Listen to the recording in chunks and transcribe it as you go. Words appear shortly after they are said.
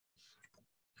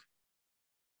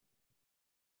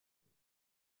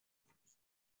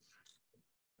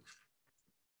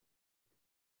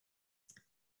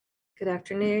Good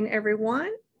afternoon, everyone.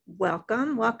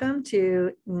 Welcome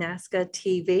to NASCA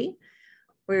TV.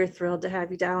 We're thrilled to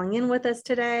have you dialing in with us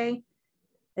today.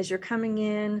 As you're coming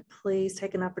in, please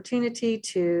take an opportunity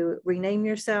to rename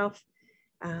yourself.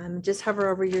 Just hover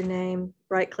over your name,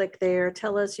 right-click there,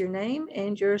 tell us your name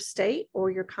and your state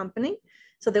or your company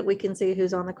so that we can see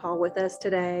who's on the call with us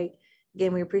today.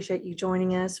 Again, we appreciate you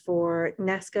joining us for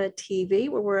NASCA TV,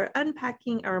 where we're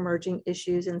unpacking our emerging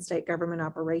issues in state government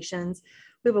operations.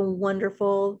 We have a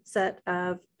wonderful set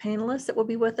of panelists that will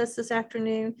be with us this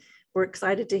afternoon. We're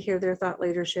excited to hear their thought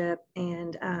leadership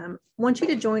and want you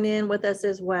to join in with us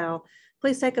as well.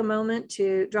 Please take a moment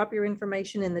to drop your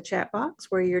information in the chat box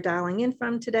where you're dialing in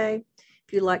from today.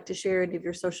 If you'd like to share any of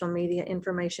your social media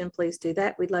information, please do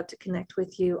that. We'd love to connect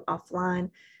with you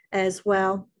offline as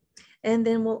well. And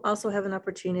then we'll also have an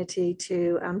opportunity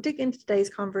to dig into today's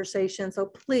conversation. So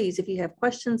please, if you have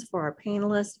questions for our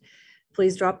panelists,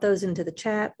 please drop those into the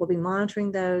chat. We'll be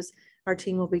monitoring those. Our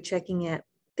team will be checking it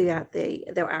throughout the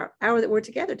hour that we're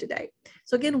together today.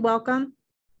 So again, welcome.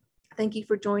 Thank you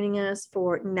for joining us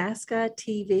for NASCA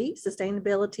TV,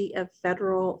 Sustainability of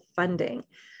Federal Funding.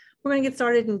 We're going to get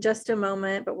started in just a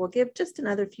moment, but we'll give just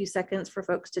another few seconds for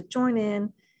folks to join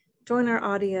in, join our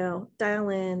audio, dial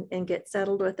in, and get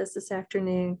settled with us this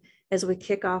afternoon as we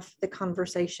kick off the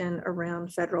conversation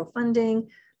around federal funding,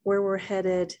 where we're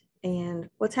headed, and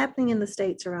what's happening in the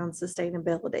states around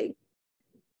sustainability.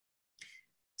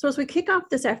 So as we kick off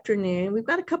this afternoon, we've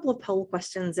got a couple of poll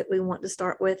questions that we want to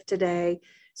start with today.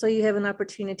 So you have an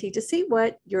opportunity to see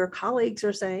what your colleagues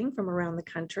are saying from around the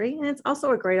country. And it's also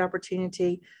a great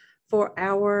opportunity for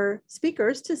our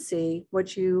speakers to see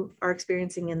what you are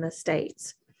experiencing in the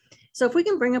states. So if we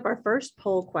can bring up our first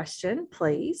poll question,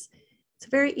 please. It's a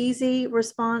very easy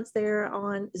response there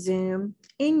on Zoom.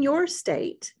 In your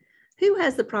state, who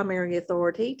has the primary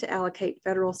authority to allocate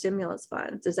federal stimulus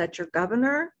funds? Is that your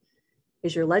governor?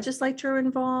 Is your legislature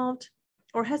involved?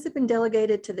 Or has it been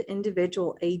delegated to the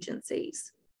individual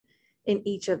agencies in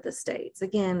each of the states?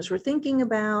 Again, as we're thinking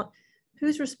about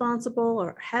who's responsible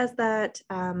or has that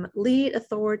lead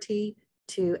authority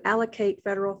to allocate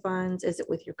federal funds, is it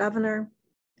with your governor,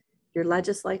 your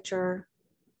legislature,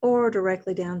 or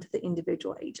directly down to the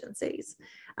individual agencies?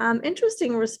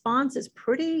 Interesting response is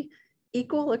pretty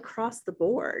equal across the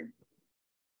board.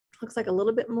 Looks like a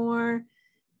little bit more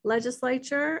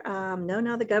legislature.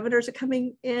 No, the governors are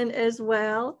coming in as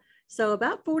well. So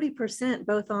about 40%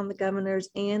 both on the governors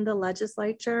and the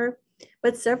legislature,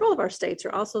 but several of our states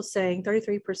are also saying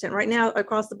 33% right now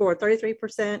across the board,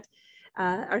 33%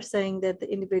 are saying that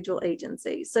the individual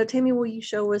agencies. So Tammy, will you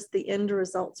show us the end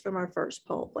results from our first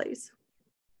poll, please?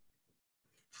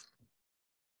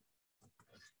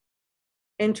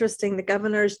 Interesting, the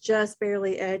governors just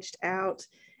barely edged out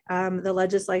the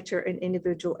legislature and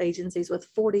individual agencies with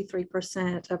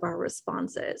 43% of our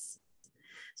responses.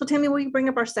 So Tammy, will you bring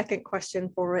up our second question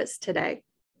for us today?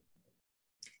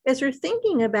 As you're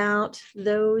thinking about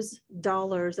those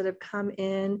dollars that have come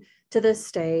in to the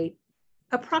state,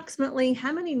 approximately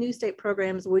how many new state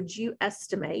programs would you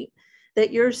estimate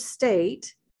that your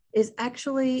state is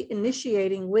actually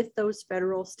initiating with those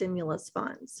federal stimulus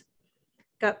funds?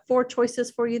 Got 4 choices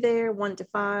for you there, 1 to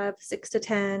 5, 6 to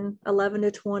 10, 11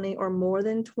 to 20, or more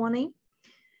than 20.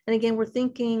 And again, we're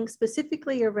thinking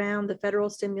specifically around the federal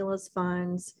stimulus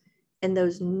funds and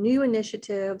those new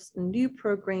initiatives, new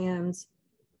programs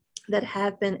that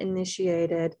have been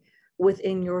initiated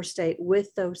within your state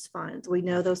with those funds. We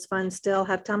know those funds still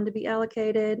have time to be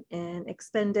allocated and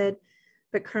expended,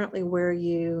 but currently where are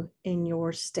you in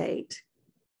your state?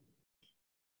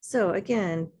 So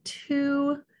again,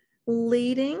 2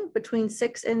 leading between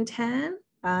 6 and 10.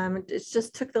 It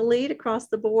just took the lead across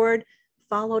the board,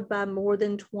 followed by more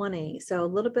than 20. So a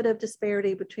little bit of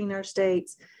disparity between our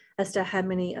states as to how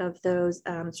many of those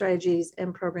strategies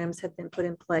and programs have been put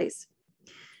in place.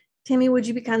 Tammy, would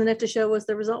you be kind enough to show us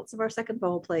the results of our second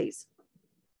poll, please?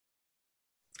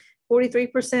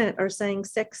 43% are saying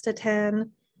 6 to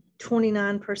 10,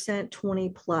 29% 20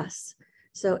 plus.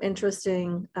 So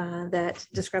interesting that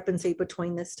discrepancy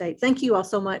between the states. Thank you all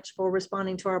so much for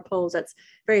responding to our polls. That's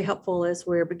very helpful as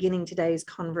we're beginning today's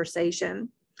conversation.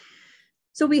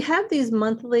 So we have these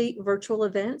monthly virtual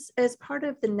events as part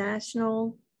of the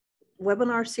national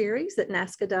webinar series that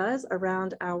NASCA does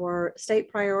around our state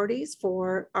priorities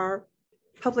for our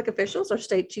public officials, our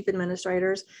state chief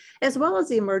administrators, as well as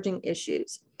the emerging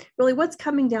issues. Really, what's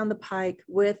coming down the pike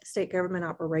with state government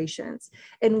operations.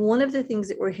 And one of the things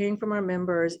that we're hearing from our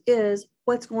members is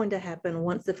what's going to happen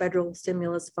once the federal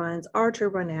stimulus funds are to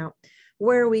run out.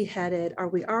 Where are we headed? Are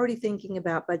we already thinking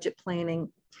about budget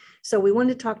planning? So we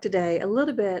wanted to talk today a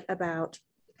little bit about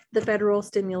the federal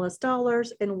stimulus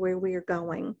dollars and where we are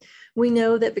going. We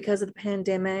know that because of the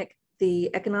pandemic, the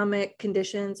economic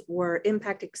conditions were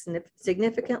impacted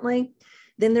significantly.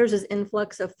 Then there's this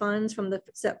influx of funds from the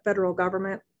federal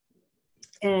government,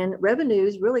 and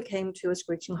revenues really came to a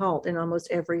screeching halt in almost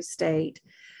every state.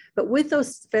 But with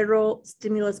those federal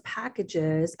stimulus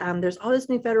packages, there's all this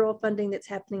new federal funding that's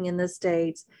happening in the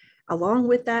states. Along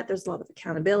with that, there's a lot of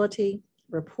accountability,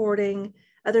 reporting,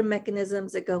 other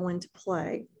mechanisms that go into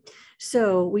play.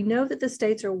 So we know that the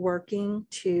states are working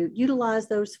to utilize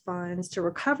those funds to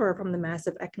recover from the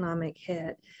massive economic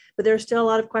hit. But there are still a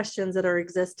lot of questions that are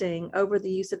existing over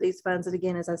the use of these funds. And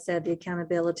again, as I said, the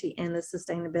accountability and the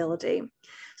sustainability.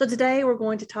 So today we're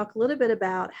going to talk a little bit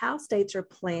about how states are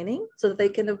planning so that they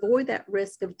can avoid that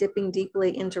risk of dipping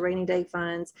deeply into rainy day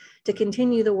funds to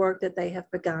continue the work that they have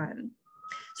begun.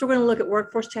 So we're going to look at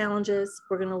workforce challenges.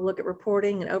 We're going to look at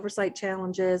reporting and oversight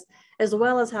challenges, as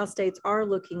well as how states are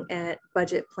looking at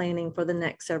budget planning for the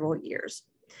next several years.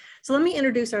 So let me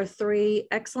introduce our three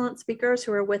excellent speakers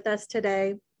who are with us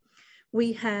today.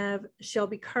 We have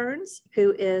Shelby Kearns,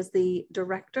 who is the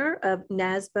director of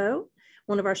NASBO,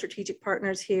 one of our strategic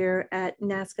partners here at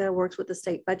NASCA, works with the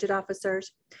state budget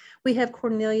officers. We have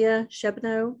Cornelia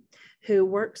Shebno, who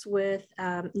works with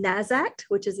NASAC,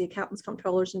 which is the Accountants,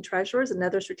 Comptrollers, and Treasurers,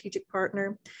 another strategic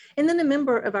partner. And then a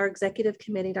member of our executive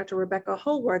committee, Dr. Rebecca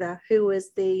Holwerda, who is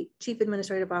the Chief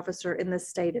Administrative Officer in the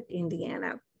state of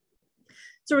Indiana.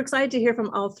 So we're excited to hear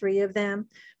from all three of them.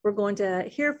 We're going to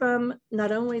hear from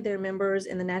not only their members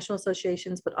in the national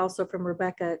associations, but also from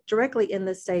Rebecca directly in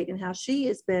the state and how she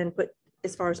has been put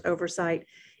as far as oversight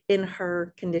in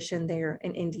her condition there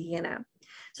in Indiana.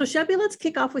 So Shelby, let's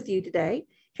kick off with you today.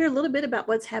 Hear a little bit about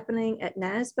what's happening at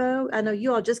NASBO. I know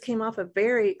you all just came off a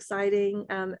very exciting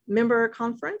member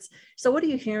conference. So what are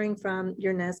you hearing from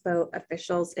your NASBO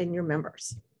officials and your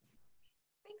members?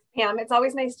 Thanks, Pam. It's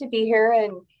always nice to be here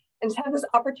and to have this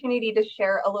opportunity to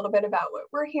share a little bit about what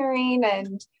we're hearing.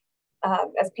 And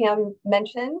as Pam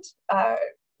mentioned,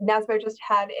 NASBO just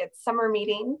had its summer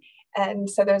meeting. And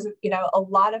so there's, a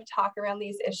lot of talk around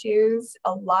these issues,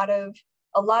 a lot of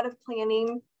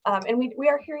planning. And we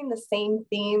are hearing the same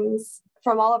themes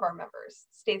from all of our members.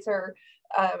 States are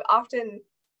often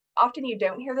you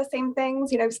don't hear the same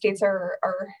things. States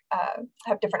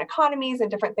have different economies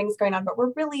and different things going on, but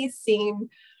we're really seeing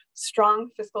strong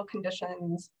fiscal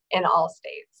conditions in all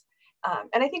states.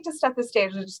 And I think to set the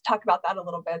stage, I'll just talk about that a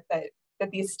little bit,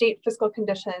 that these state fiscal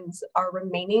conditions are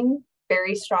remaining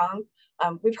very strong.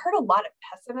 We've heard a lot of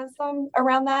pessimism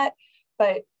around that,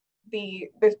 but the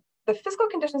fiscal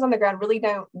conditions on the ground really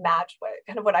don't match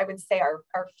what I would say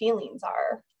our feelings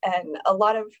are. And a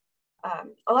lot of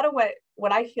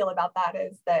what I feel about that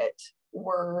is that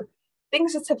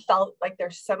things just have felt like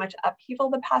there's so much upheaval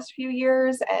the past few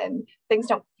years and things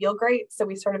don't feel great. So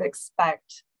we sort of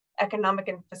expect economic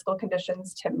and fiscal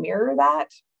conditions to mirror that.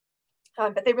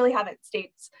 But they really haven't.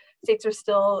 States are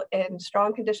still in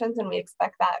strong conditions, and we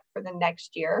expect that for the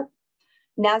next year.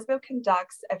 NASBO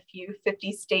conducts a few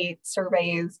 50-state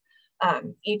surveys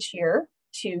each year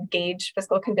to gauge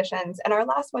fiscal conditions. And our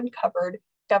last one covered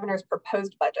governor's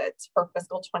proposed budgets for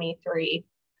fiscal 23.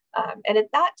 And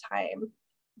at that time,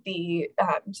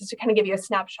 just to kind of give you a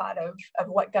snapshot of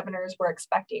what governors were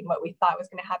expecting, what we thought was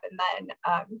going to happen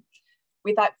then,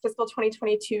 we thought fiscal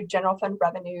 2022 general fund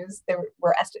revenues, they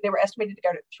were estimated to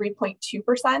go to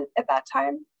 3.2% at that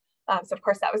time. So of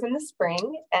course that was in the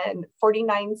spring, and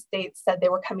 49 states said they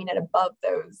were coming in above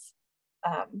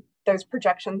those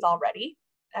projections already.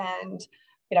 And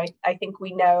I think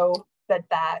we know that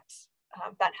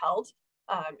held.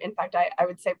 In fact, I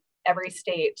would say every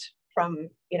state from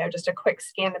just a quick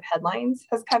scan of headlines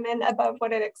has come in above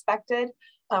what it expected.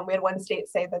 We had one state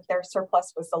say that their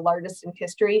surplus was the largest in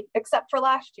history, except for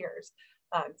last year's.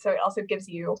 So it also gives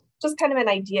you just kind of an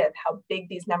idea of how big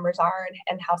these numbers are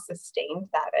and how sustained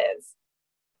that is.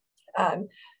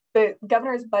 The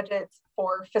governor's budgets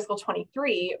for fiscal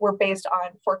 23 were based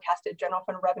on forecasted general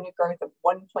fund revenue growth of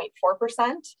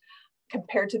 1.4%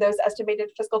 compared to those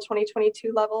estimated fiscal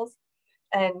 2022 levels.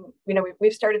 And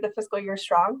we've started the fiscal year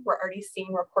strong. We're already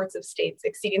seeing reports of states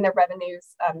exceeding their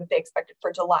revenues that they expected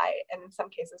for July, and in some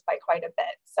cases by quite a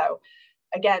bit. So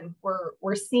again,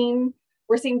 we're seeing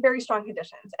very strong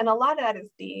conditions, and a lot of that is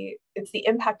the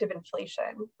impact of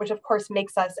inflation, which of course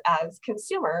makes us as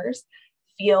consumers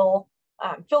feel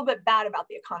a bit bad about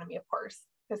the economy, of course,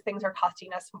 because things are costing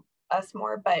us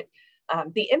more. But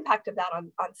the impact of that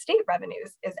on state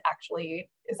revenues is actually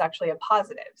a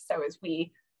positive. So as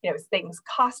as things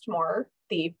cost more,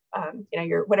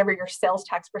 whatever your sales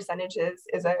tax percentage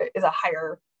is a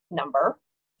higher number.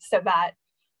 So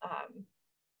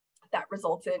that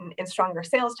results in stronger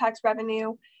sales tax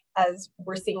revenue, as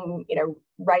we're seeing,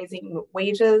 rising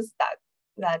wages that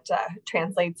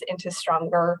translates into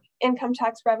stronger income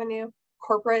tax revenue.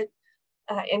 Corporate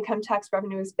income tax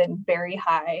revenue has been very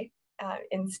high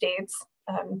in states,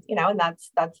 and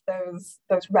that's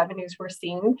those revenues we're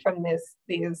seeing from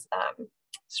these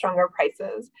stronger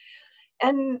prices,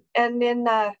 and in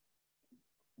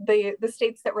the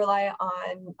states that rely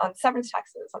on severance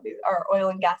taxes, on these are oil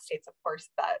and gas states, of course,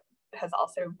 that has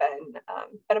also been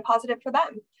a positive for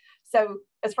them. So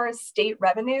as far as state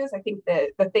revenues, I think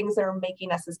the things that are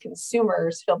making us as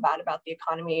consumers feel bad about the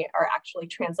economy are actually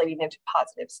translating into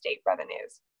positive state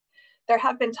revenues. There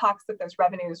have been talks that those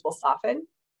revenues will soften.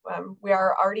 We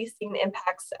are already seeing the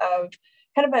impacts of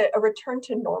kind of a return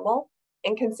to normal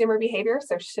in consumer behavior.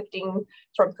 So shifting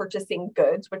from purchasing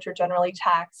goods, which are generally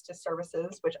taxed, to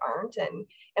services, which aren't. And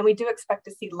we do expect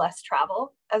to see less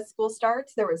travel as school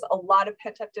starts. There was a lot of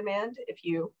pent-up demand. If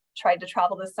you tried to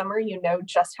travel this summer, you know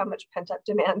just how much pent-up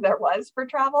demand there was for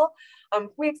travel.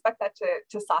 We expect that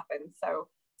to soften. So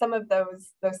some of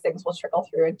those things will trickle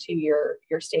through into your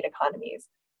state economies.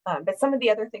 But some of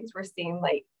the other things we're seeing,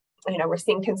 like, we're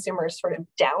seeing consumers sort of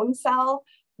downsell,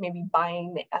 maybe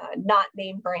buying not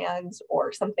name brands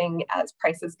or something as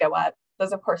prices go up.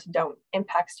 Those, of course, don't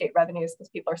impact state revenues because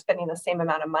people are spending the same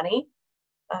amount of money.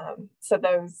 So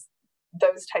those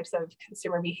types of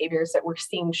consumer behaviors that we're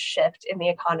seeing shift in the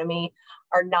economy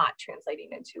are not translating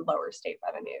into lower state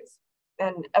revenues.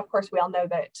 And of course, we all know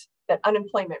that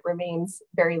unemployment remains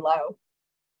very low.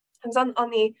 And so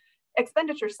on the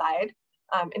expenditure side,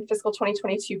 in fiscal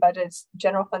 2022 budgets,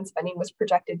 general fund spending was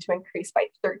projected to increase by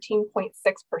 13.6%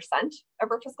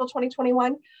 over fiscal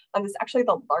 2021. This is actually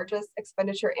the largest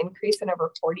expenditure increase in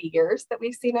over 40 years that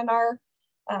we've seen in our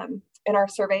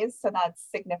surveys. So that's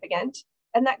significant.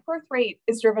 And that growth rate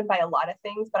is driven by a lot of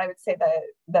things, but I would say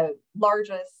the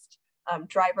largest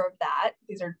driver of that,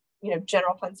 these are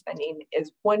general fund spending,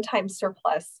 is one-time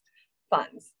surplus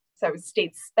funds. So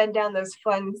states spend down those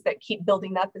funds that keep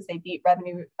building up as they beat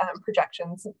revenue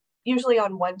projections. Usually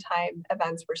on one-time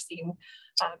events, we're seeing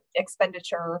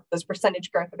expenditure, those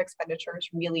percentage growth of expenditures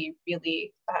really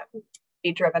be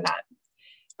driven up.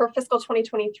 For fiscal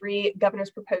 2023,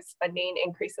 governor's proposed spending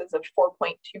increases of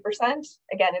 4.2%.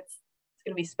 Again, it's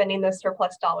going to be spending those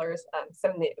surplus dollars.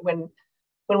 So when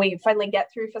we finally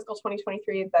get through fiscal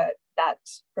 2023, that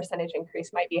percentage increase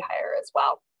might be higher as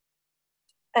well.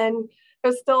 And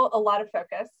there's still a lot of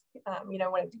focus.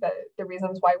 One of the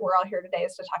reasons why we're all here today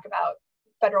is to talk about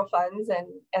federal funds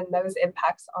and those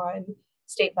impacts on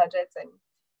state budgets.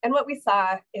 And what we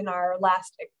saw in our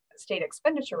last state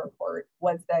expenditure report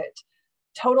was that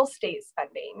total state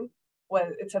spending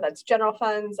so that's general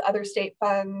funds, other state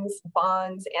funds,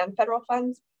 bonds, and federal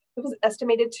funds, it was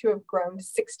estimated to have grown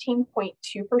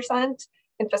 16.2%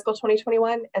 in fiscal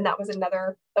 2021. And that was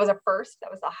a first,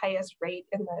 that was the highest rate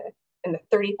in the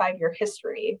 35-year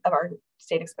history of our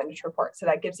state expenditure report. So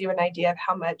that gives you an idea of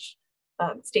how much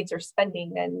states are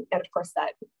spending. And of course,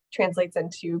 that translates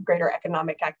into greater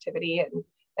economic activity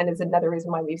and is another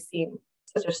reason why we've seen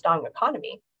such a strong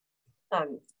economy.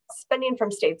 Spending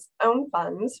from states' own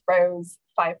funds rose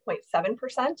 5.7%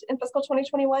 in fiscal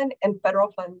 2021, and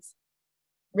federal funds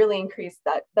really increased.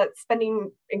 That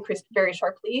spending increased very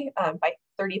sharply by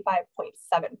 35.7%.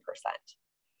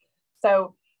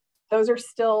 So those are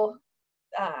still,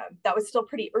 that was still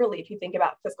pretty early. If you think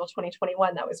about fiscal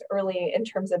 2021, that was early in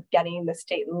terms of getting the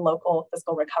state and local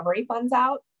fiscal recovery funds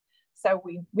out. So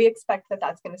we expect that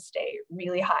that's going to stay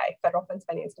really high. Federal fund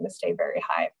spending is going to stay very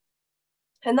high.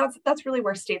 And that's really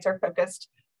where states are focused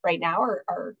right now,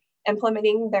 are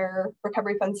implementing their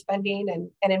recovery fund spending.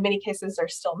 And in many cases, they're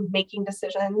still making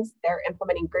decisions. They're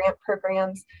implementing grant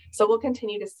programs. So we'll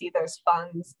continue to see those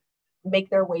funds make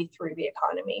their way through the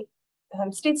economy.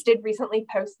 States did recently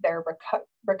post their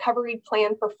recovery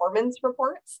plan performance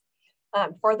reports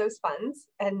for those funds.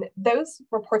 And those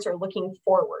reports are looking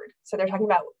forward. So they're talking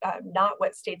about not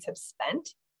what states have spent,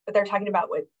 but they're talking about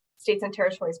what states and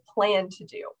territories plan to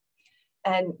do.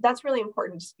 And that's really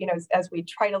important, as we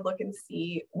try to look and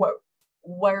see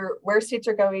where states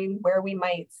are going, where we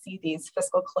might see these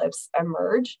fiscal cliffs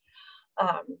emerge.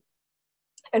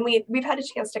 And we've had a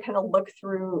chance to kind of look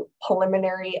through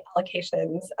preliminary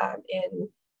allocations in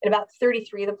about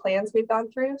 33 of the plans we've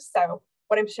gone through. So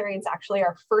what I'm sharing is actually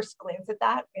our first glance at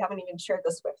that. We haven't even shared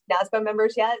this with NASCA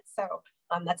members yet. So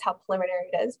that's how preliminary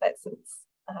it is. But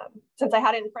since I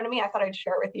had it in front of me, I thought I'd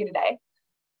share it with you today.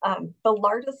 The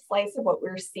largest slice of what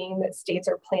we're seeing that states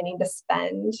are planning to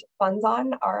spend funds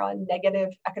on are on negative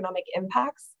economic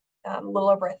impacts. A little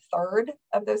over a third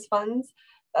of those funds,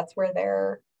 that's where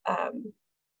they're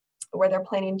where they're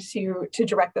planning to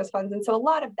direct those funds. And so a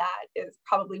lot of that is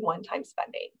probably one-time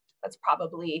spending. That's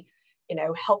probably,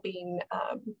 helping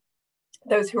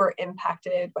those who are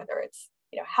impacted, whether it's,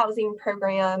 housing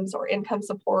programs or income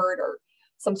support or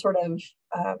some sort of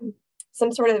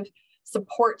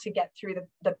support to get through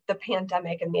the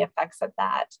pandemic and the effects of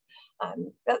that.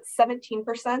 About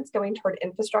 17% is going toward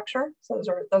infrastructure. So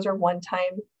those are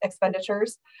one-time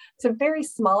expenditures. It's a very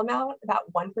small amount,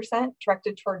 about 1%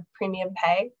 directed toward premium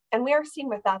pay. And we are seeing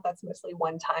with that's mostly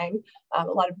one-time. A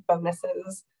lot of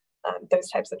bonuses, those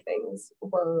types of things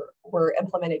were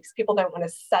implemented because people don't want to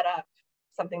set up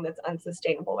something that's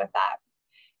unsustainable with that.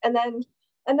 And then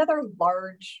another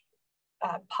large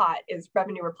pot is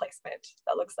revenue replacement.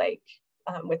 That looks like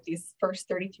with these first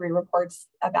 33 reports,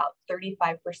 about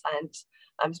 35%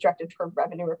 is directed toward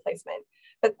revenue replacement.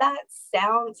 But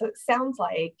it sounds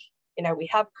like, we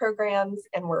have programs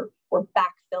and we're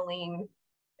backfilling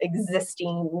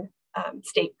existing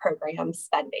state program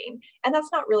spending. And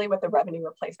that's not really what the revenue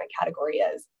replacement category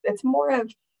is. It's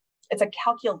a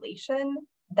calculation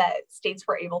that states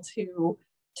were able to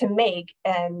make,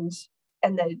 and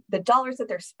the dollars that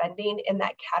they're spending in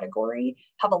that category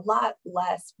have a lot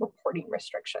less reporting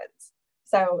restrictions.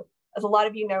 So as a lot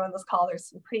of you know in this call, there's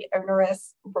some pretty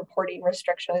onerous reporting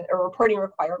restrictions or reporting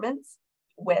requirements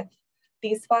with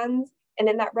these funds. And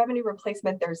in that revenue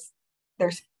replacement, there's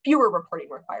fewer reporting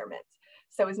requirements.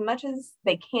 So as much as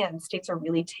they can, states are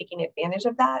really taking advantage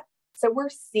of that. So we're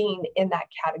seeing in that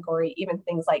category, even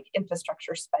things like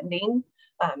infrastructure spending,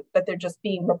 but they're just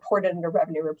being reported under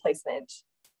revenue replacement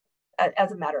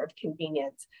as a matter of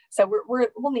convenience. So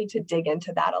we'll need to dig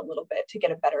into that a little bit to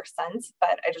get a better sense.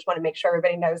 But I just want to make sure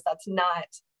everybody knows that's not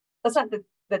the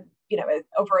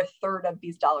over a third of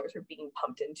these dollars are being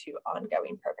pumped into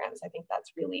ongoing programs. I think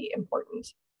that's really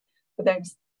important. But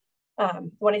there's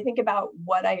when I think about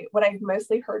what I've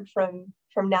mostly heard from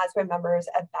NASBA members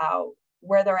about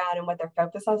where they're at and what their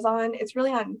focus is on, it's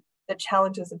really on the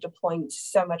challenges of deploying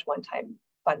so much one-time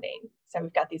funding. So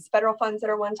we've got these federal funds that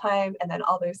are one-time and then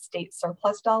all those state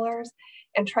surplus dollars,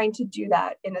 and trying to do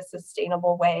that in a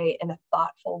sustainable way, in a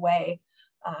thoughtful way,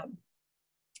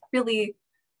 really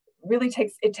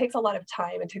takes a lot of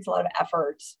time, it takes a lot of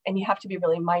effort, and you have to be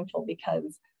really mindful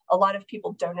because a lot of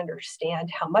people don't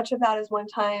understand how much of that is one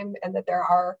time and that there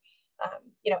are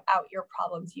out year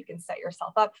problems you can set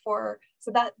yourself up for.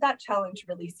 So that challenge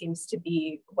really seems to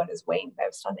be what is weighing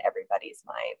most on everybody's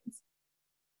minds.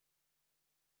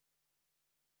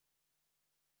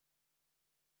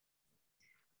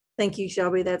 Thank you,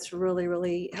 Shelby. That's really,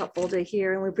 really helpful to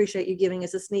hear. And we appreciate you giving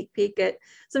us a sneak peek at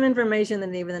some information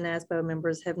that even the NASBO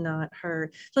members have not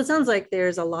heard. So it sounds like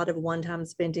there's a lot of one-time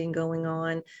spending going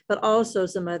on, but also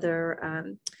some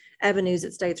other avenues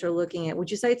that states are looking at. Would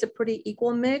you say it's a pretty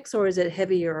equal mix, or is it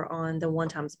heavier on the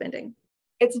one-time spending?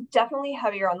 It's definitely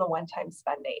heavier on the one-time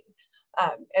spending.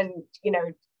 I'm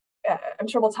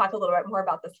sure we'll talk a little bit more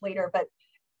about this later, but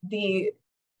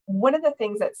one of the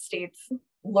things that states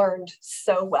learned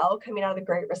so well coming out of the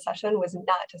Great Recession was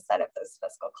not to set up those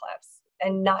fiscal cliffs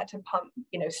and not to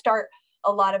start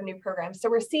a lot of new programs.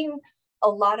 So we're seeing a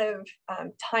lot of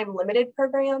time-limited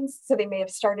programs. So they may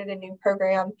have started a new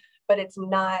program, but it's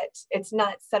not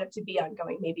set up to be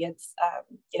ongoing. Maybe it's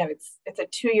a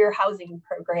 2-year housing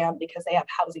program because they have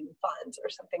housing funds or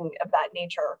something of that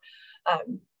nature.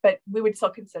 But we would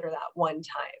still consider that one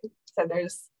time. So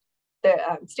the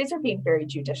states are being very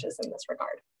judicious in this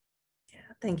regard. Yeah,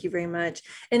 thank you very much.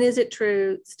 And is it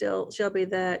true still, Shelby,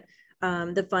 that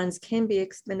the funds can be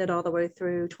expended all the way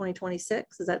through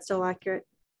 2026? Is that still accurate?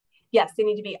 Yes, they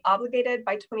need to be obligated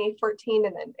by 2014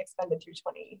 and then expended through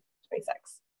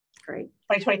 2026. Great.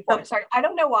 2024. Sorry, I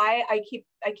don't know why I keep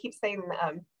saying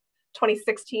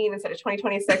 2016 instead of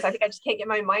 2026. I think I just can't get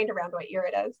my mind around what year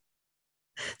it is.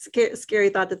 Scary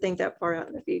thought to think that far out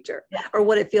in the future, or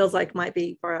what it feels like might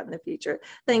be far out in the future.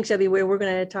 Thanks, Shelby. We're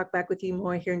going to talk back with you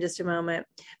more here in just a moment.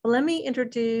 But let me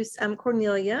introduce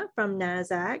Cornelia from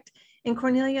NASAC. And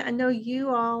Cornelia, I know you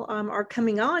all are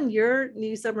coming on your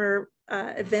new summer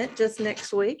event just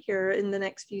next week, here in the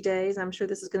next few days. I'm sure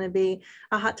this is going to be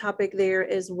a hot topic there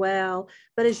as well.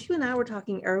 But as you and I were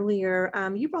talking earlier,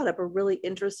 you brought up a really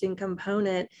interesting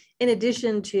component in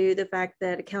addition to the fact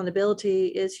that accountability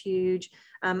is huge,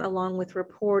 along with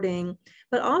reporting,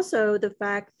 but also the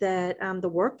fact that the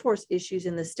workforce issues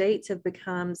in the states have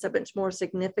become so much more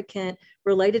significant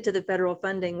related to the federal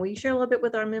funding. Will you share a little bit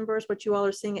with our members what you all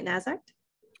are seeing at NASAC?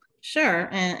 Sure,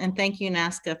 and thank you,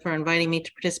 NASCA, for inviting me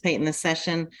to participate in this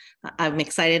session. I'm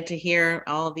excited to hear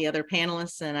all of the other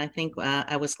panelists, and I think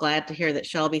I was glad to hear that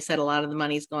Shelby said a lot of the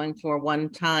money is going for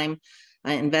one-time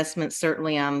investments,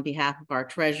 certainly on behalf of our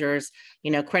treasurers.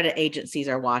 Credit agencies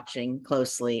are watching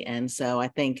closely. And so I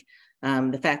think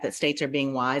the fact that states are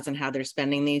being wise in how they're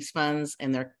spending these funds,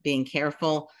 and they're being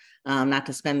careful not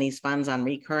to spend these funds on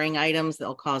recurring items that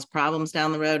will cause problems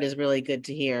down the road, is really good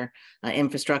to hear.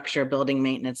 Infrastructure, building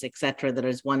maintenance, et cetera, that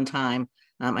is one time,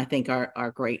 I think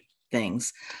are great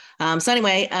things. So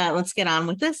anyway, let's get on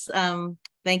with this.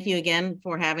 Thank you again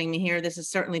for having me here. This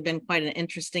has certainly been quite an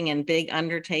interesting and big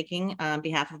undertaking on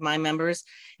behalf of my members.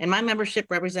 And my membership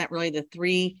represent really the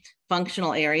three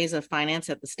functional areas of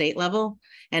finance at the state level,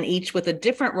 and each with a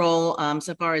different role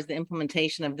so far as the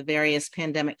implementation of the various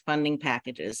pandemic funding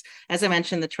packages. As I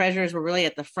mentioned, the treasurers were really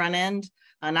at the front end,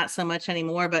 not so much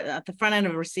anymore, but at the front end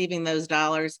of receiving those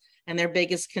dollars, and their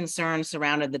biggest concern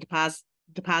surrounded the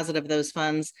deposit of those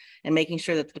funds and making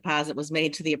sure that the deposit was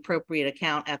made to the appropriate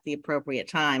account at the appropriate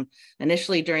time.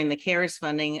 Initially, during the CARES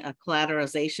funding,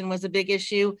 collateralization was a big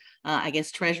issue. I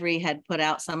guess Treasury had put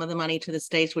out some of the money to the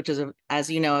states, which is, as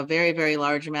you know, a very, very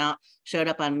large amount, showed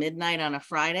up on midnight on a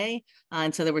Friday.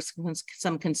 And so there was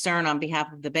some concern on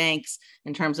behalf of the banks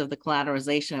in terms of the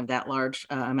collateralization of that large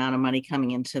amount of money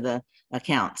coming into the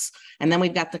accounts. And then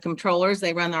we've got the controllers.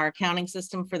 They run our accounting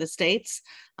system for the states.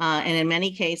 And in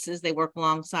many cases, they work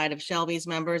alongside of Shelby's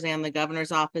members and the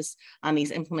governor's office on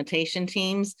these implementation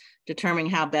teams,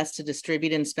 determining how best to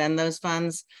distribute and spend those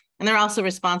funds. And they're also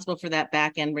responsible for that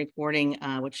back end reporting,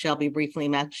 which Shelby briefly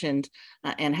mentioned,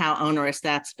 and how onerous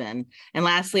that's been. And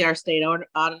lastly, our state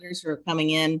auditors who are coming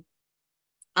in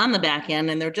on the back end,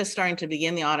 and they're just starting to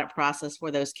begin the audit process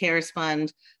for those CARES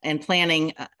fund and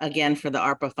planning again for the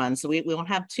ARPA fund. So we won't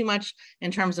have too much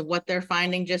in terms of what they're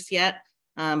finding just yet,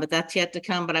 but that's yet to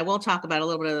come. But I will talk about a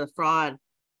little bit of the fraud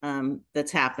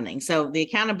that's happening. So the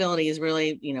accountability is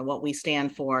really, what we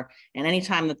stand for. And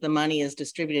anytime that the money is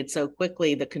distributed so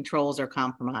quickly, the controls are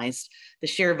compromised. The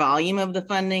sheer volume of the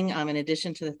funding, in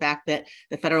addition to the fact that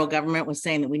the federal government was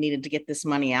saying that we needed to get this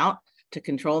money out to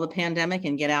control the pandemic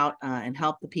and get out and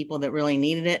help the people that really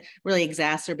needed it, really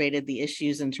exacerbated the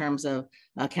issues in terms of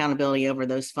accountability over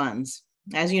those funds.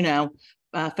 As you know,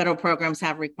 federal programs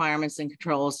have requirements and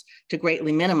controls to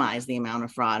greatly minimize the amount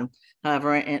of fraud.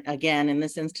 However, again, in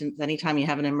this instance, anytime you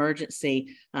have an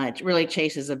emergency, it really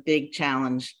chases a big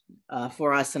challenge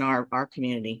for us in our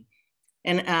community.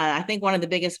 And I think one of the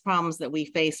biggest problems that we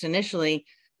faced initially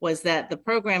was that the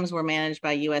programs were managed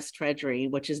by U.S. Treasury,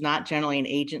 which is not generally an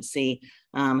agency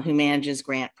who manages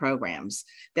grant programs.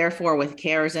 Therefore, with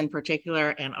CARES in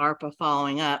particular and ARPA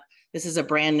following up, this is a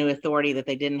brand new authority that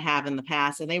they didn't have in the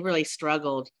past, and they really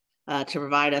struggled to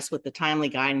provide us with the timely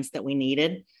guidance that we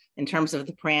needed in terms of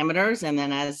the parameters. And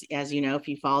then as you know, if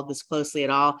you followed this closely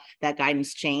at all, that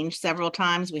guidance changed several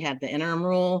times. We had the interim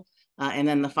rule, and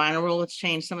then the final rule, which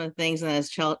changed some of the things. And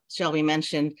as Shelby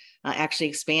mentioned, actually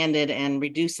expanded and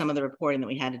reduced some of the reporting that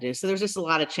we had to do. So there's just a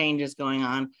lot of changes going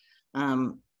on.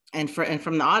 And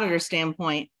from the auditor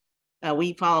standpoint,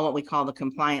 we follow what we call the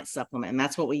compliance supplement, and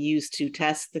that's what we use to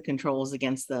test the controls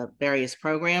against the various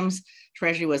programs.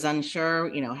 Treasury was unsure,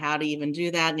 how to even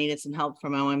do that, needed some help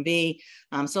from OMB.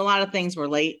 So a lot of things were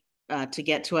late to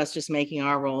get to us, just making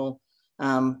our role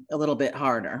a little bit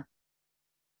harder.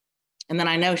 And then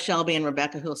I know Shelby and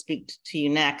Rebecca, who will speak to you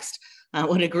next,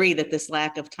 would agree that this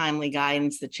lack of timely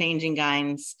guidance, the changing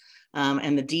guidance,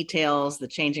 and the details, the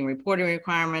changing reporting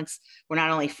requirements were not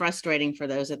only frustrating for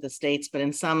those at the states, but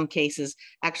in some cases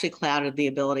actually clouded the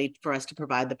ability for us to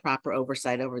provide the proper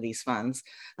oversight over these funds.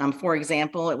 For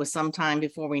example, it was some time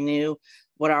before we knew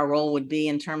what our role would be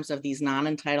in terms of these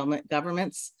non-entitlement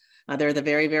governments. They're the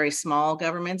very, very small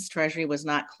governments. Treasury was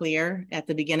not clear at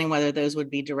the beginning whether those would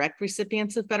be direct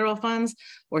recipients of federal funds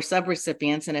or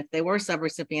subrecipients. And if they were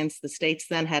subrecipients, the states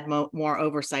then had more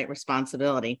oversight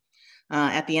responsibility.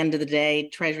 At the end of the day,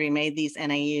 Treasury made these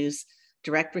NAUs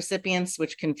direct recipients,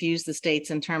 which confused the states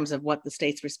in terms of what the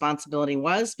state's responsibility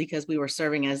was, because we were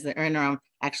serving as the interim,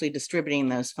 actually distributing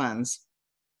those funds.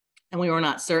 And we were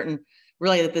not certain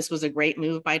really that this was a great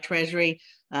move by Treasury.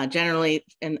 Generally,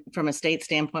 and from a state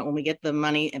standpoint, when we get the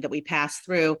money that we pass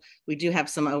through, we do have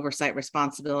some oversight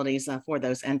responsibilities for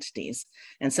those entities.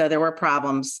 And so there were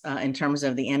problems in terms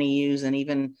of the NEUs and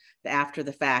even after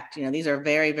the fact. These are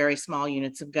very, very small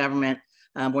units of government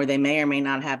where they may or may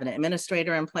not have an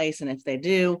administrator in place. And if they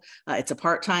do, it's a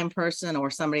part-time person or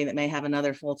somebody that may have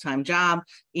another full-time job.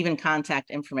 Even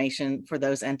contact information for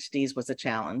those entities was a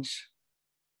challenge.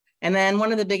 And then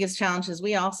one of the biggest challenges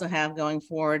we also have going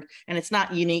forward, and it's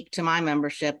not unique to my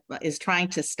membership, is trying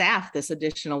to staff this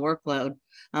additional workload,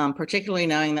 particularly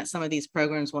knowing that some of these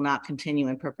programs will not continue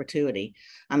in perpetuity.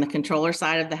 On the controller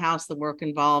side of the house, the work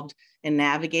involved in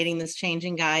navigating this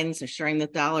changing guidance, assuring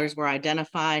that dollars were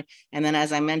identified. And then,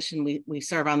 as I mentioned, we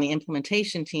serve on the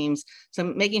implementation teams. So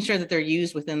making sure that they're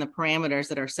used within the parameters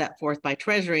that are set forth by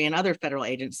Treasury and other federal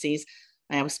agencies.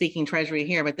 I was speaking Treasury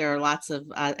here, but there are lots of,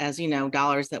 as you know,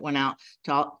 dollars that went out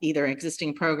to either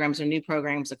existing programs or new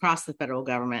programs across the federal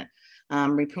government.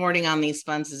 Reporting on these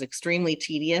funds is extremely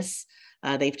tedious.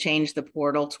 They've changed the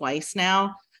portal twice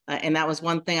now. And that was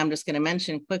one thing I'm just going to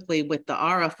mention quickly with the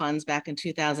ARA funds back in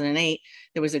 2008.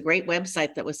 There was a great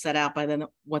website that was set out by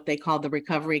what they called the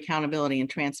Recovery, Accountability, and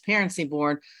Transparency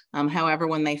Board. However,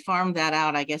 when they farmed that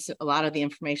out, I guess a lot of the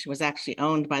information was actually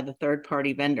owned by the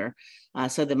third-party vendor.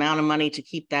 So the amount of money to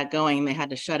keep that going, they had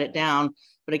to shut it down.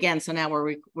 But again, so now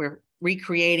we're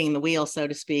recreating the wheel, so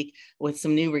to speak, with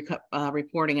some new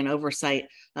reporting and oversight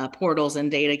portals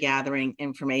and data gathering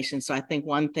information. So I think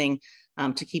one thing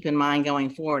to keep in mind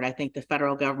going forward, I think the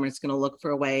federal government is going to look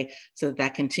for a way so that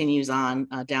that continues on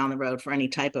down the road for any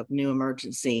type of new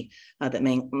emergency that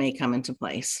may come into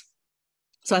place.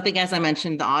 So I think, as I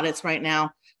mentioned, the audits right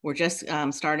now, we're just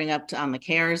starting up on the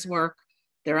CARES work.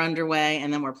 They're underway,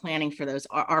 and then we're planning for those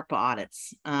ARPA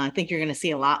audits. I think you're going to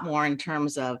see a lot more in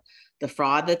terms of the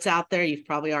fraud that's out there. You've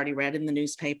probably already read in the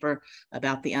newspaper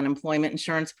about the unemployment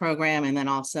insurance program, and then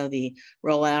also the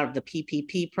rollout of the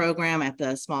PPP program at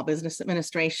the Small Business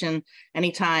Administration.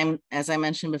 Anytime, as I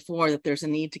mentioned before, that there's a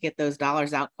need to get those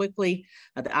dollars out quickly,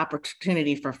 the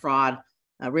opportunity for fraud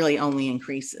really only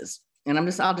increases. And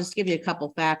I'll just give you a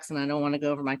couple facts, and I don't want to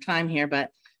go over my time here, but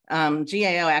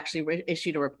GAO actually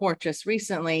issued a report just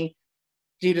recently.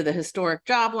 Due to the historic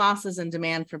job losses and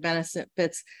demand for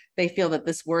benefits, they feel that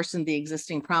this worsened the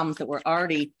existing problems that were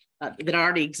already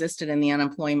existed in the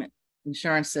unemployment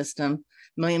insurance system.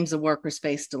 Millions of workers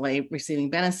faced delay receiving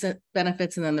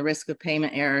benefits, and then the risk of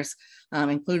payment errors,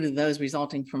 including those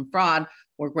resulting from fraud,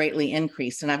 were greatly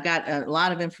increased. And I've got a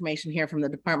lot of information here from the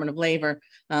Department of Labor,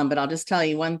 but I'll just tell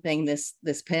you one thing: this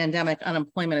pandemic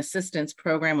unemployment assistance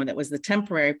program, that was the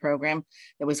temporary program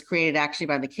that was created actually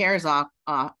by the CARES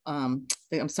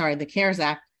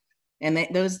Act, and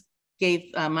those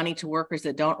gave money to workers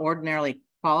that don't ordinarily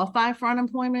qualify for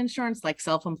unemployment insurance, like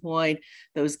self-employed,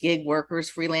 those gig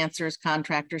workers, freelancers,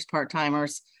 contractors,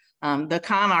 part-timers. The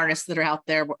con artists that are out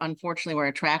there, unfortunately, were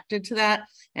attracted to that,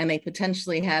 and they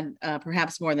potentially had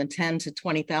perhaps more than $10,000 to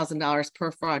 $20,000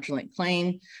 per fraudulent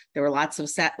claim. There were lots of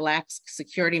lax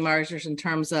security measures in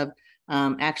terms of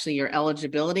actually your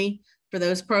eligibility for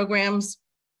those programs.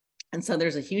 And so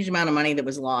there's a huge amount of money that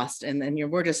was lost, and then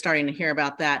we're just starting to hear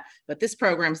about that. But this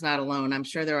program's not alone. I'm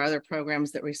sure there are other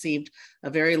programs that received a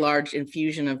very large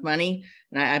infusion of money,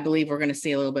 and I believe we're going to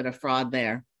see a little bit of fraud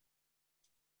there.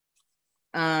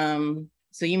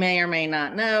 So you may or may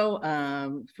not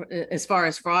know, as far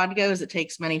as fraud goes, it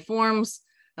takes many forms.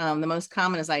 The most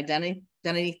common is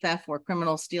identity theft, where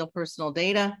criminals steal personal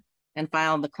data and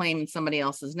file the claim in somebody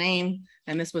else's name.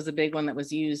 And this was a big one that was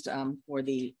used for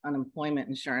the unemployment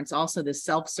insurance. Also, the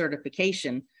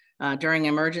self-certification during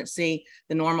emergency,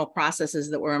 the normal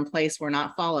processes that were in place were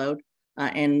not followed.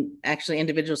 And actually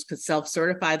individuals could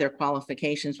self-certify their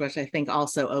qualifications, which I think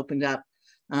also opened up,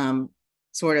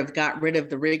 sort of got rid of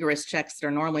the rigorous checks that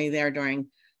are normally there during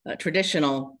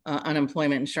traditional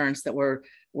unemployment insurance that were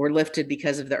lifted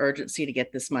because of the urgency to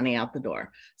get this money out the door.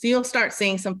 So you'll start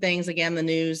seeing some things, again, the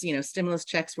news, stimulus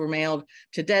checks were mailed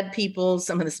to dead people.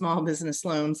 Some of the small business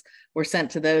loans were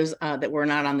sent to those that were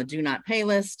not on the do not pay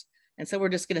list. And so we're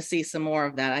just going to see some more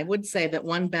of that. I would say that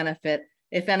one benefit,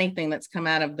 if anything, that's come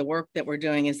out of the work that we're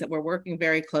doing is that we're working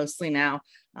very closely now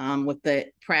with the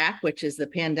PRAC, which is the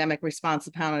Pandemic Response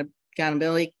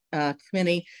Accountability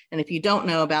Committee. And if you don't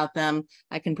know about them,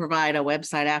 I can provide a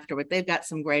website afterward. They've got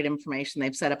some great information.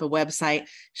 They've set up a website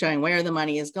showing where the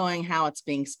money is going, how it's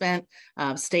being spent.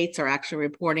 States are actually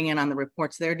reporting in on the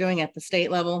reports they're doing at the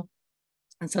state level.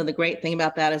 And so the great thing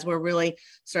about that is we're really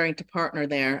starting to partner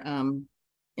there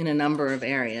in a number of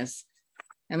areas.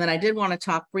 And then I did want to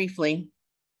talk briefly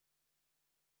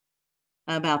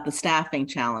about the staffing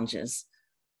challenges,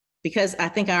 because I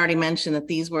think I already mentioned that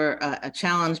these were a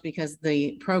challenge because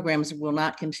the programs will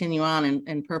not continue on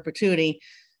in perpetuity.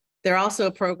 They're also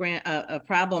a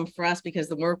problem for us because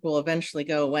the work will eventually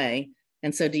go away.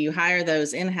 And so do you hire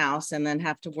those in-house and then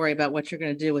have to worry about what you're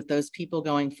going to do with those people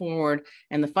going forward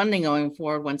and the funding going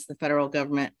forward once the federal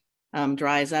government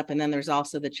dries up. And then there's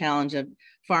also the challenge of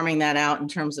farming that out in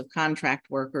terms of contract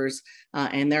workers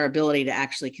and their ability to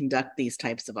actually conduct these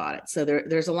types of audits. So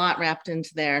there's a lot wrapped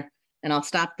into there, and I'll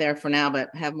stop there for now,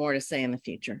 but have more to say in the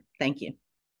future. Thank you.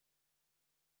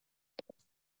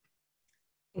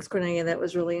 Thanks, Cornelia. That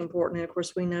was really important. And of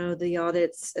course, we know the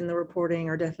audits and the reporting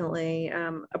are definitely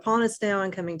upon us now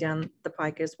and coming down the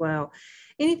pike as well.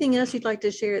 Anything else you'd like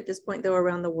to share at this point, though,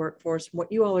 around the workforce,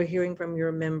 what you all are hearing from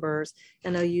your members? I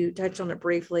know you touched on it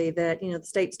briefly that, you know, the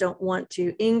states don't want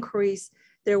to increase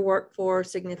their workforce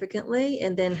significantly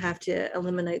and then have to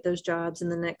eliminate those jobs in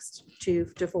the next 2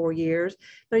 to 4 years.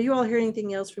 But are you all hearing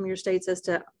anything else from your states as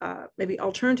to maybe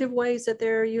alternative ways that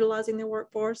they're utilizing their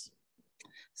workforce?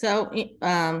 So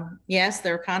yes,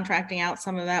 they're contracting out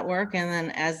some of that work. And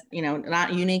then, as you know,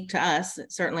 not unique to us,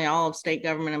 certainly all of state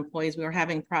government employees, we were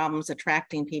having problems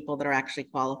attracting people that are actually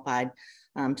qualified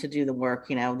to do the work.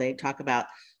 You know, they talk about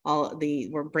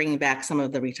we're bringing back some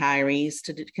of the retirees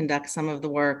to conduct some of the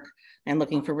work and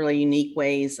looking for really unique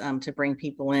ways to bring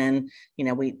people in. You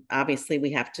know, we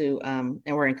have to, and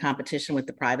we're in competition with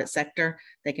the private sector.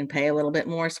 They can pay a little bit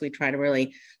more. So we try to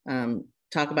really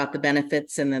talk about the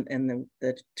benefits and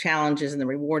the challenges and the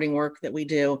rewarding work that we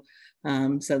do.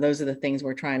 So those are the things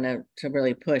we're trying to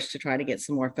really push to try to get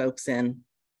some more folks in.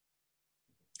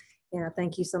 Yeah,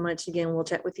 thank you so much. Again, we'll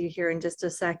chat with you here in just a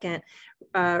second.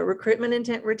 Recruitment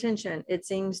and retention, it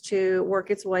seems to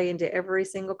work its way into every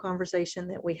single conversation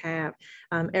that we have.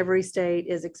 Every state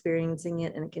is experiencing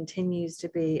it, and it continues to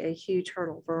be a huge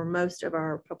hurdle for most of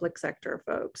our public sector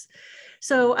folks.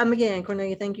 So again,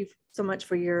 Cornelia, thank you so much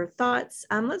for your thoughts.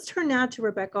 Let's turn now to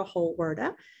Rebecca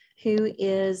Holwerda, who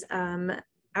is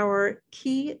our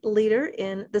key leader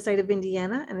in the state of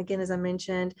Indiana. And again, as I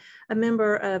mentioned, a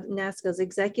member of NASCA's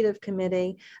executive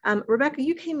committee. Rebecca,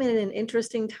 you came in at an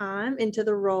interesting time into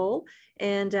the role.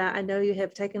 And I know you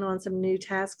have taken on some new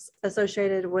tasks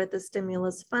associated with the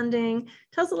stimulus funding.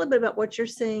 Tell us a little bit about what you're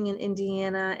seeing in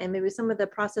Indiana and maybe some of the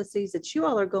processes that you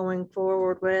all are going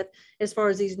forward with as far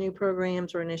as these new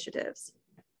programs or initiatives.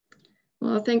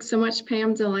 Well, thanks so much,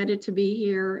 Pam. Delighted to be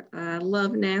here.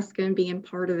 Love NASCA and being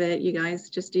part of it. You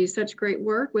guys just do such great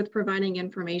work with providing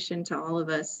information to all of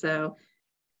us. So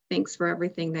thanks for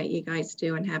everything that you guys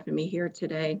do and having me here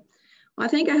today. Well, I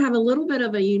think I have a little bit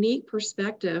of a unique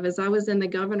perspective as I was in the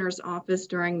governor's office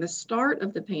during the start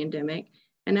of the pandemic,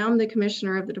 and now I'm the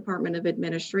commissioner of the Department of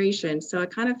Administration. So I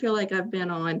kind of feel like I've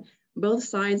been on both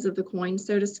sides of the coin,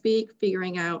 so to speak,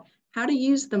 figuring out how to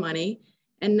use the money,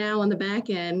 and now on the back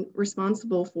end,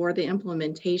 responsible for the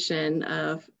implementation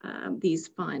of these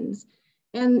funds.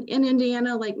 And in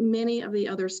Indiana, like many of the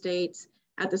other states,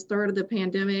 at the start of the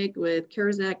pandemic with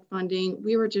CARES Act funding,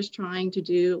 we were just trying to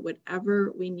do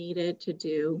whatever we needed to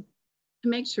do to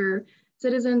make sure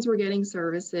citizens were getting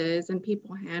services and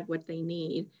people had what they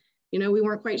need. You know, we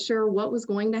weren't quite sure what was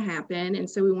going to happen, and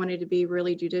so we wanted to be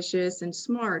really judicious and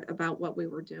smart about what we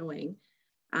were doing.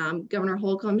 Governor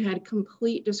Holcomb had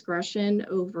complete discretion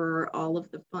over all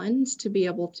of the funds to be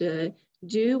able to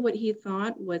do what he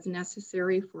thought was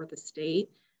necessary for the state.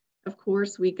 Of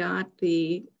course, we got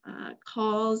the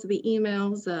calls, the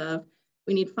emails of,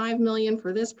 we need $5 million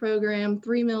for this program,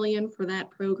 $3 million for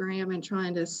that program, and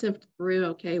trying to sift through,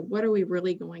 okay, what are we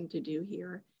really going to do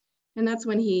here? And that's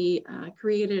when he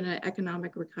created an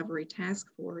economic recovery task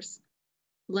force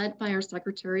led by our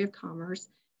Secretary of Commerce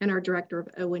and our Director of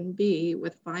O&B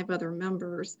with 5 other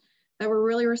members that were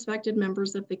really respected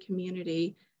members of the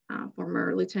community,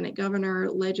 former Lieutenant Governor,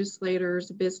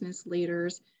 legislators, business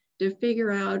leaders, to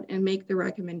figure out and make the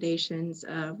recommendations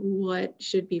of what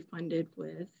should be funded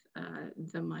with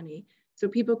the money. So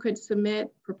people could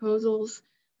submit proposals,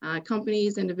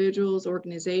 companies, individuals,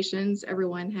 organizations,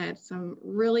 everyone had some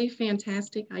really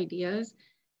fantastic ideas.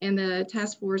 And the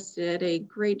task force did a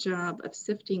great job of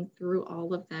sifting through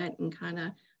all of that and kind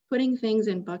of putting things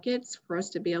in buckets for us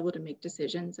to be able to make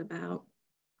decisions about.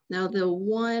 Now, the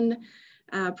one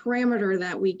parameter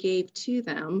that we gave to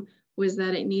them was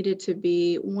that it needed to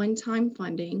be one-time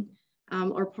funding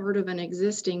or part of an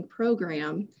existing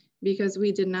program, because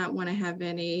we did not want to have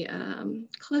any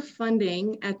cliff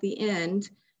funding at the end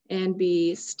and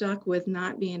be stuck with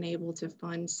not being able to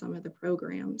fund some of the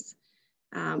programs.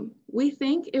 We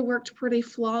think it worked pretty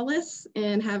flawless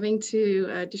in having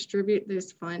to distribute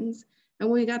those funds. And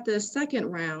when we got the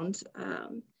second round,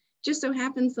 just so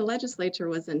happens the legislature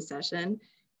was in session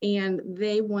and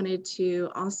they wanted to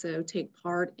also take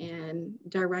part in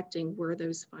directing where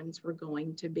those funds were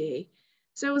going to be.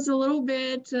 So it was a little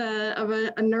bit of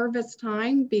a nervous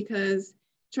time, because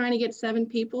trying to get 7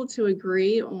 people to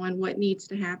agree on what needs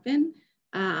to happen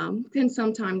can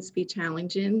sometimes be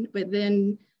challenging, but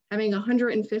then having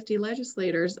 150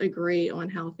 legislators agree on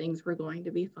how things were going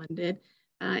to be funded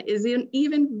is an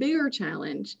even bigger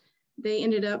challenge. They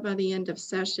ended up by the end of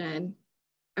session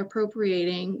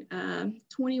appropriating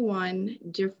 21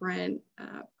 different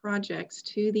projects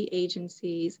to the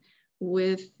agencies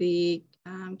with the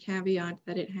caveat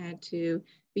that it had to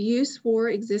be used for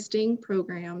existing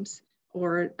programs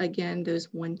or, again, those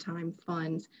one-time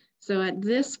funds. So at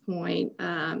this point,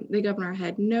 the governor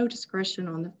had no discretion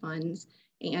on the funds,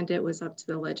 and it was up to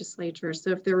the legislature.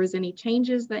 So if there was any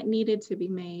changes that needed to be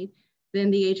made, then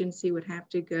the agency would have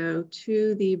to go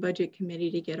to the budget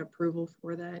committee to get approval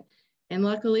for that. And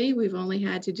luckily, we've only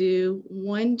had to do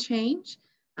one change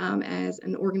as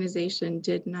an organization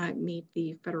did not meet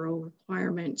the federal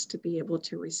requirements to be able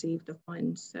to receive the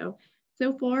funds.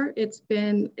 So far, it's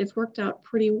worked out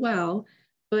pretty well,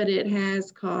 but it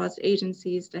has caused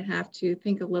agencies to have to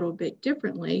think a little bit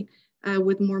differently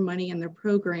with more money in their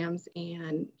programs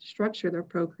and structure their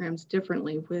programs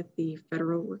differently with the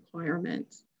federal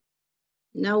requirements.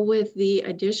 Now, with the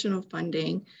additional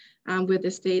funding with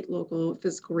the state local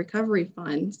fiscal recovery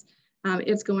funds,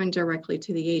 it's going directly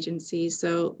to the agency.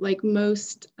 So like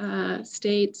most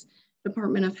states,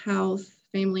 Department of Health,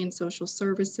 Family and Social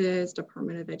Services,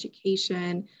 Department of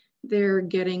Education, they're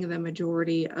getting the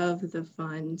majority of the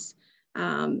funds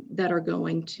that are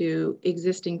going to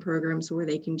existing programs where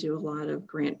they can do a lot of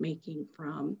grant making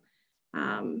from.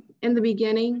 In the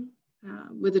beginning,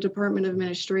 with the Department of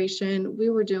Administration, we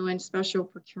were doing special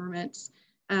procurements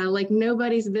like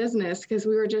nobody's business because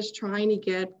we were just trying to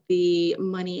get the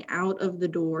money out of the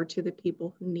door to the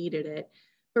people who needed it.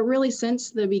 But really,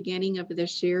 since the beginning of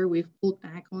this year, we've pulled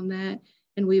back on that,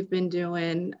 and we've been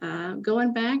doing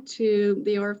going back to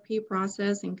the RFP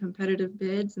process and competitive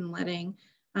bids and letting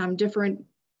different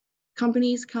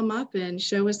companies come up and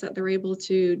show us that they're able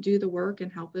to do the work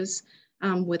and help us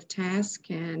with tasks.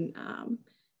 And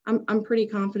I'm pretty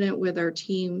confident with our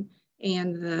team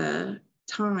and the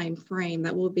time frame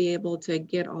that we'll be able to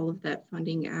get all of that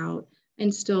funding out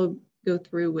and still go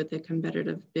through with the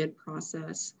competitive bid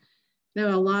process. Now,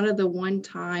 a lot of the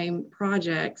one-time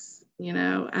projects, you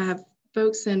know, I have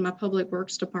folks in my public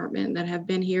works department that have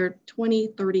been here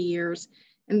 20, 30 years,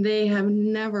 and they have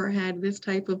never had this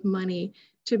type of money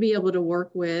to be able to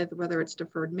work with, whether it's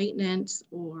deferred maintenance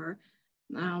or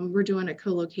we're doing a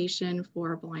co-location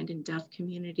for a blind and deaf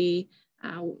community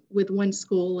with one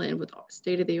school and with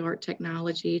state-of-the-art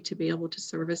technology to be able to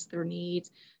service their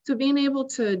needs. So being able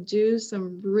to do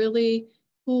some really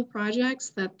cool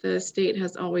projects that the state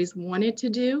has always wanted to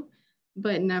do,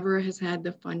 but never has had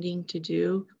the funding to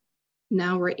do,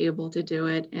 now we're able to do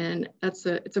it. And it's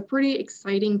a pretty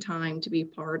exciting time to be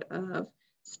part of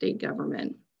state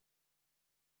government.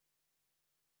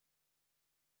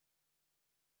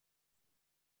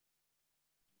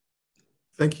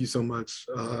 Thank you so much,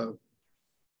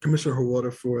 Commissioner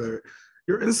Horwalder, for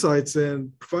your insights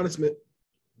and providing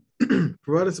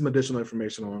some additional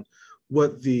information on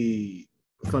what the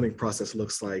funding process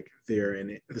looks like there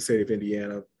in the state of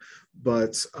Indiana.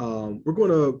 But we're going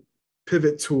to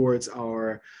pivot towards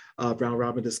our round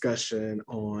robin discussion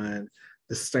on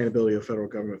the sustainability of federal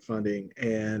government funding.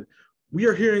 And we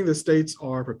are hearing the states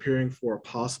are preparing for a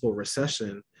possible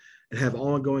recession and have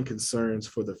ongoing concerns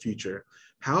for the future.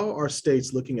 How are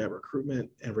states looking at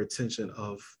recruitment and retention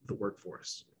of the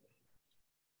workforce?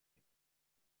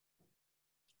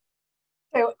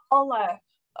 So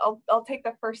I'll take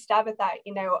the first stab at that.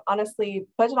 You know, honestly,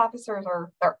 budget officers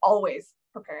they're always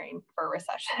preparing for a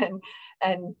recession,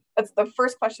 and that's the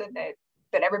first question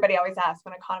that everybody always asks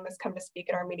when economists come to speak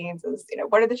at our meetings is, you know,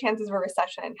 what are the chances of a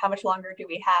recession? How much longer do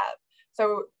we have?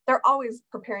 So they're always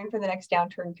preparing for the next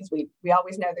downturn because we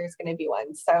always know there's going to be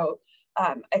one. So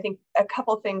I think a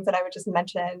couple of things that I would just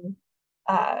mention,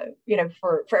 you know,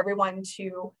 for everyone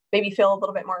to maybe feel a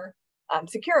little bit more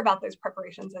secure about those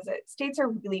preparations is that states are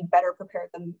really better prepared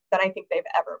than I think they've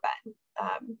ever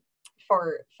been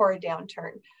for a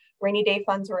downturn. Rainy day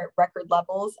funds were at record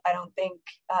levels. I don't think,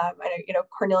 I know, you know,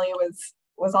 Cornelia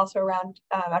was also around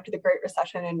after the Great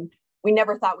Recession, and we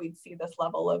never thought we'd see this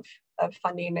level of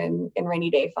funding in rainy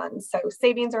day funds. So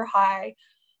savings are high.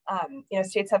 You know,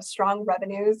 states have strong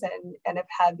revenues and have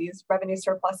had these revenue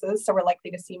surpluses. So we're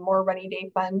likely to see more rainy day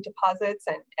fund deposits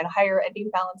and higher ending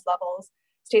balance levels.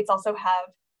 States also have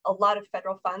a lot of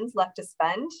federal funds left to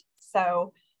spend.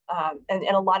 So, and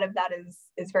a lot of that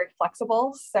is very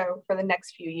flexible. So for the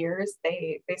next few years,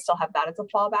 they still have that as a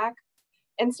fallback.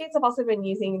 And states have also been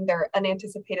using their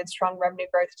unanticipated strong revenue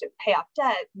growth to pay off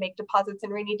debt, make deposits in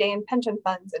rainy day and pension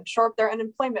funds, and shore up their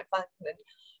unemployment funds and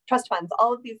trust funds,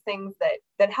 all of these things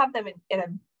that have them in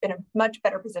a much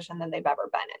better position than they've ever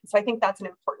been in. So I think that's an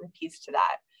important piece to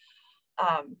that.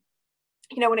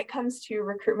 You know, when it comes to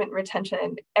recruitment and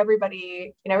retention,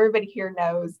 everybody here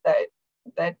knows that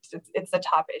it's a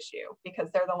top issue, because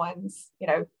they're the ones, you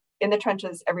know, in the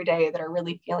trenches every day that are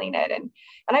really feeling it. And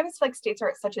I always feel like states are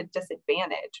at such a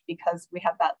disadvantage because we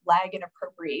have that lag in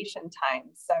appropriation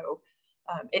time. So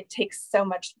it takes so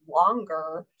much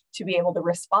longer to be able to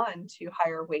respond to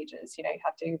higher wages. You know, you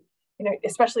have to, you know,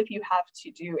 especially if you have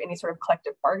to do any sort of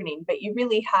collective bargaining, but you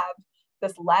really have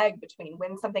this lag between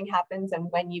when something happens and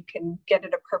when you can get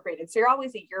it appropriated. So you're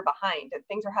always a year behind, and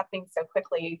things are happening so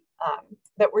quickly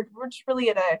that we're just really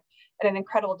at an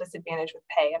incredible disadvantage with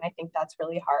pay. And I think that's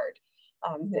really hard.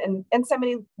 And so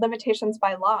many limitations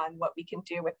by law on what we can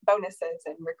do with bonuses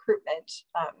and recruitment.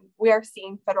 We are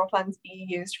seeing federal funds be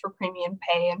used for premium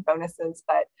pay and bonuses,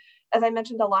 but as I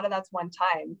mentioned, a lot of that's one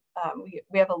time.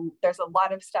 There's a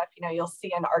lot of stuff, you know, you'll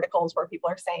see in articles where people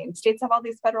are saying states have all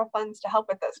these federal funds to help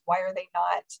with this. Why are they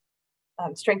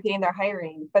not strengthening their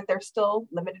hiring? But they're still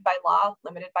limited by law,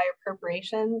 limited by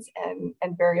appropriations, and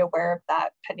very aware of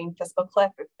that pending fiscal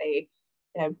cliff if they,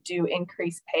 you know, do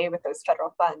increase pay with those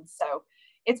federal funds. So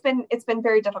it's been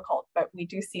very difficult, but we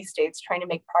do see states trying to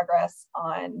make progress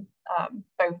on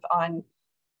both on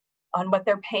what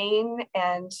they're paying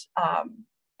and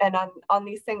on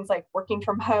these things like working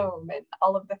from home and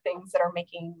all of the things that are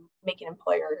making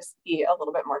employers be a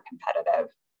little bit more competitive.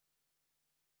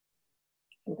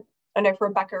 And if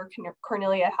Rebecca or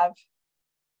Cornelia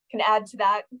can add to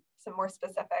that some more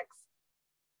specifics.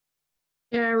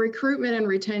 Yeah, recruitment and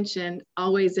retention,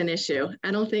 always an issue.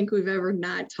 I don't think we've ever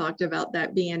not talked about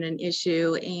that being an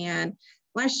issue. And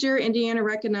last year, Indiana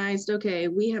recognized, okay,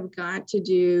 we have got to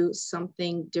do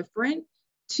something different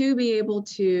to be able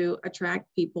to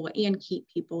attract people and keep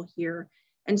people here.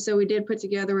 And so we did put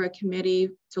together a committee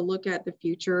to look at the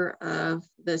future of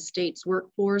the state's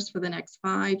workforce for the next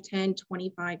 5, 10,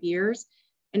 25 years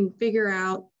and figure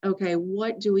out, okay,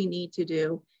 what do we need to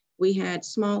do? We had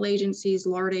small agencies,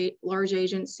 large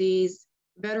agencies,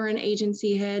 veteran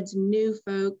agency heads, new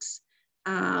folks,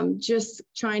 just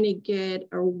trying to get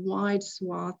a wide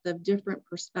swath of different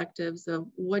perspectives of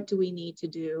what do we need to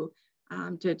do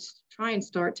to try and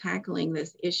start tackling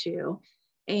this issue.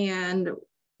 And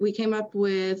we came up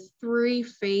with 3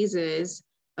 phases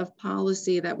of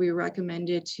policy that we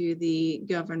recommended to the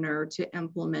governor to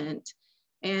implement.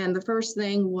 And the first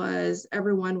thing was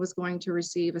everyone was going to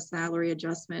receive a salary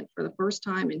adjustment for the first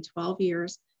time in 12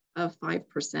 years of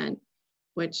 5%,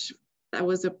 which that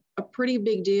was a pretty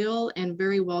big deal and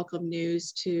very welcome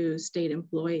news to state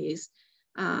employees.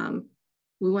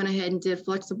 We went ahead and did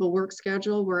flexible work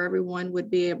schedule where everyone would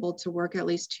be able to work at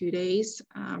least 2 days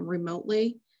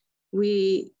remotely.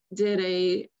 We did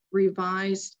a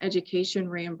revised education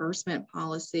reimbursement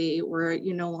policy where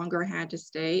you no longer had to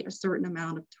stay a certain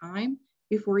amount of time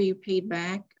before you paid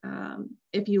back.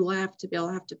 If you left, to be able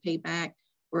to have to pay back,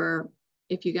 or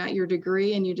if you got your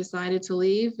degree and you decided to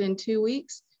leave in 2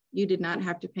 weeks, you did not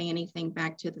have to pay anything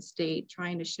back to the state,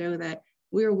 trying to show that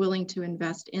we're willing to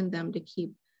invest in them to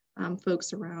keep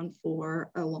folks around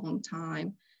for a long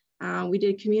time. We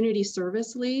did community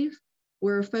service leave,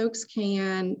 where folks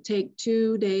can take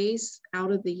 2 days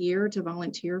out of the year to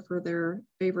volunteer for their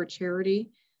favorite charity,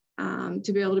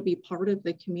 to be able to be part of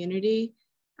the community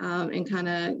and kind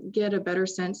of get a better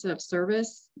sense of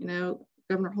service. You know,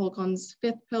 Governor Holcomb's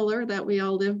 5th pillar that we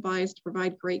all live by is to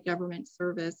provide great government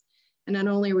service. And not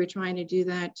only are we trying to do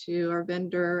that to our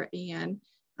vendor and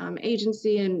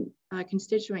agency and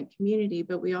constituent community,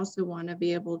 but we also want to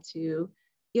be able to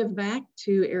give back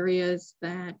to areas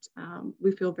that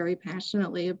we feel very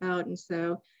passionately about. And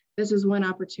so this is one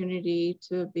opportunity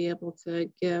to be able to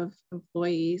give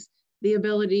employees the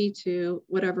ability to,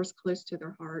 whatever's close to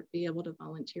their heart, be able to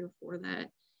volunteer for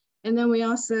that. And then we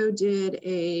also did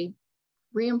a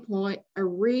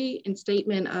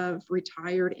reinstatement of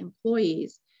retired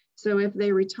employees. So if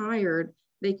they retired,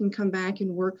 they can come back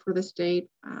and work for the state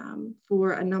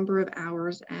for a number of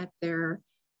hours at their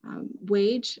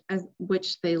wage at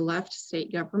which they left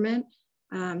state government.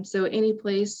 So any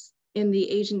place in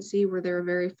the agency where they're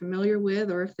very familiar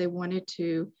with, or if they wanted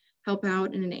to help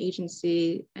out in an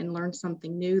agency and learn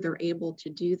something new, they're able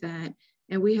to do that.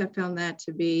 And we have found that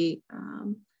to be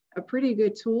a pretty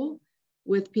good tool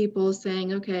with people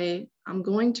saying, okay, I'm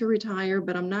going to retire,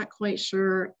 but I'm not quite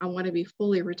sure I want to be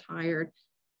fully retired,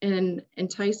 and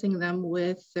enticing them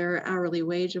with their hourly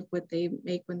wage of what they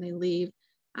make when they leave.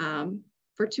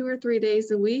 For 2 or 3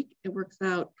 days a week, it works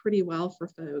out pretty well for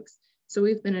folks. So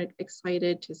we've been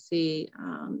excited to see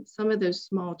some of those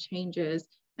small changes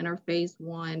in our phase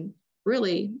 1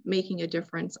 really making a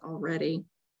difference already.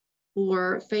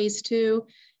 For phase 2,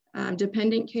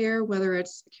 dependent care, whether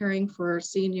it's caring for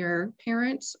senior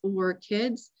parents or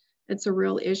kids, it's a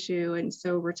real issue. And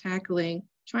so we're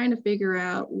trying to figure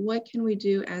out what can we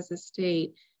do as a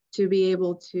state to be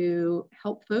able to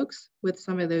help folks with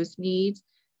some of those needs,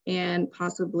 and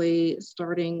possibly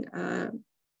starting kind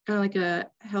of like a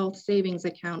health savings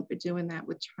account, but doing that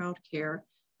with childcare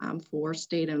for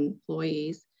state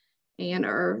employees. And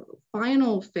our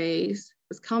final phase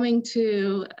is coming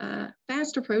to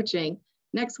fast approaching.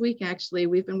 Next week, actually,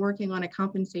 we've been working on a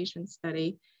compensation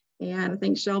study. And I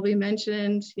think Shelby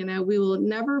mentioned, you know, we will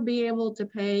never be able to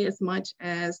pay as much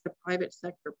as the private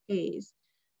sector pays.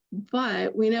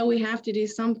 But we know we have to do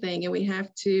something, and we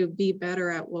have to be better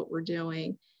at what we're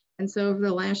doing. And so over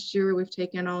the last year, we've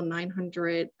taken on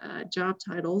 900 job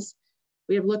titles.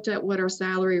 We have looked at what our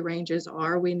salary ranges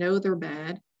are. We know they're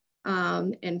bad.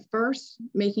 And first,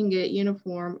 making it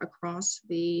uniform across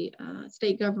the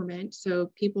state government,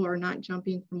 so people are not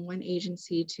jumping from one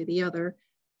agency to the other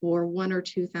for $1,000 or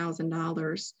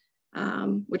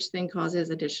 $2,000, which then causes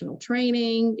additional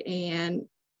training and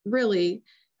really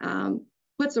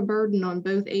puts a burden on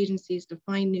both agencies to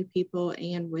find new people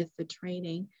and with the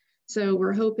training. So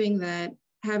we're hoping that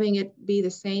having it be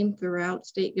the same throughout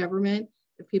state government,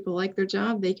 if people like their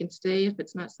job, they can stay. If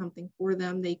it's not something for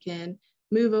them, they can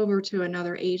move over to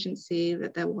another agency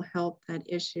that will help that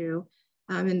issue.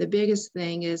 And the biggest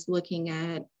thing is looking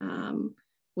at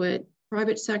what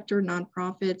private sector,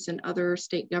 nonprofits, and other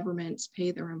state governments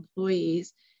pay their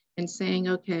employees, and saying,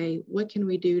 okay, what can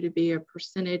we do to be a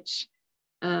percentage,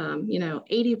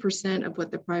 80% of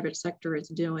what the private sector is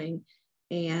doing.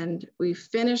 And we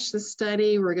finished the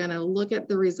study. We're going to look at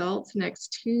the results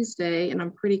next Tuesday, and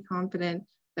I'm pretty confident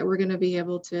that we're going to be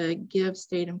able to give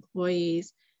state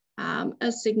employees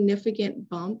a significant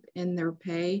bump in their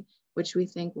pay, which we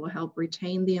think will help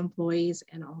retain the employees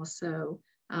and also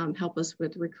help us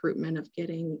with recruitment of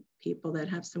getting people that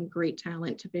have some great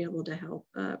talent to be able to help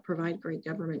provide great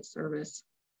government service.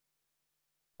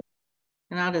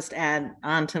 And I'll just add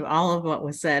on to all of what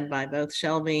was said by both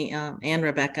Shelby and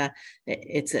Rebecca.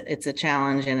 It's a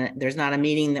challenge, and there's not a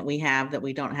meeting that we have that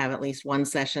we don't have at least one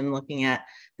session looking at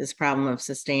this problem of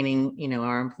sustaining,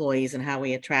 our employees and how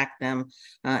we attract them.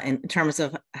 In terms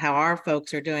of how our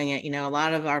folks are doing it, a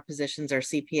lot of our positions are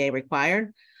CPA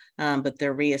required. But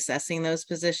they're reassessing those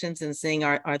positions and seeing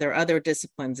are there other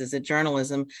disciplines, is it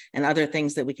journalism and other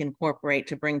things that we can incorporate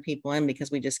to bring people in,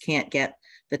 because we just can't get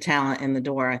the talent in the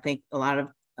door. I think a lot of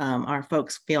our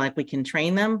folks feel like we can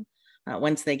train them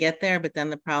once they get there, but then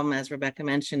the problem, as Rebecca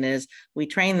mentioned, is we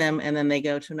train them and then they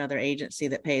go to another agency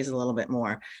that pays a little bit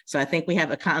more. So I think we have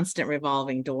a constant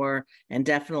revolving door, and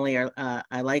definitely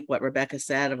I like what Rebecca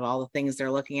said of all the things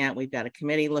they're looking at. We've got a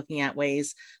committee looking at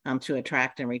ways to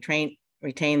attract and retain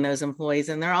those employees.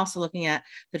 And they're also looking at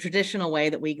the traditional way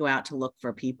that we go out to look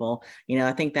for people.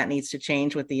 I think that needs to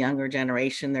change with the younger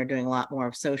generation. They're doing a lot more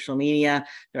of social media.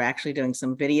 They're actually doing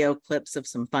some video clips of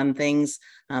some fun things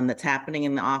that's happening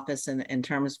in the office, and in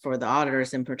terms for the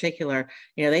auditors in particular,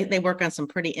 they work on some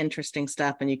pretty interesting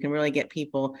stuff, and you can really get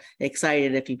people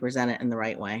excited if you present it in the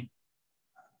right way.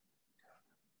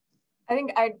 I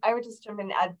think I would just jump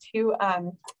in and add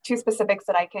two specifics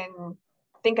that I can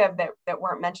think of that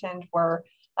weren't mentioned were,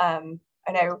 I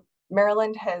know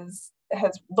Maryland has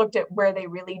looked at where they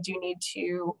really do need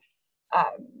to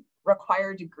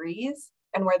require degrees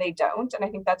and where they don't. And I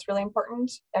think that's really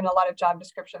important. And a lot of job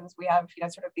descriptions, we have,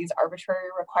 sort of these arbitrary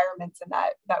requirements, and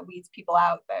that weeds people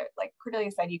out. That, like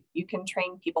Cornelia said, you can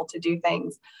train people to do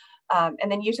things.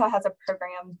 And then Utah has a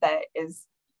program that is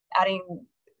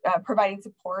providing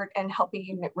support and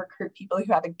helping recruit people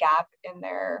who have a gap in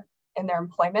their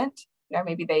employment.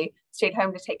 Maybe they stayed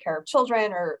home to take care of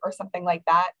children or something like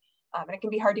that. And it can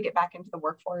be hard to get back into the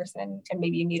workforce, and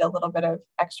maybe you need a little bit of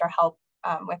extra help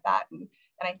with that. And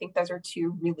I think those are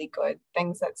two really good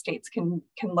things that states can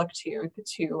look to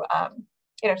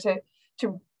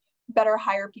better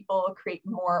hire people, create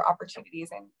more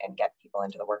opportunities, and get people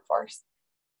into the workforce.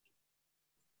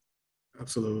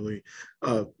 Absolutely.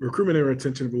 Recruitment and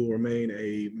retention will remain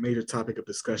a major topic of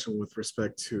discussion with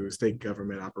respect to state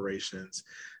government operations,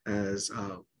 as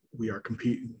we are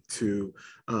competing to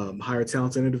hire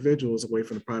talented individuals away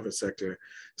from the private sector.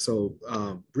 So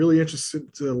really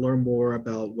interested to learn more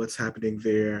about what's happening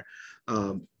there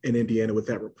in Indiana with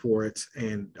that report.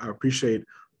 And I appreciate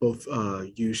both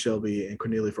you, Shelby, and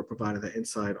Cornelia for providing that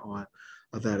insight on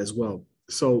that as well.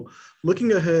 So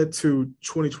looking ahead to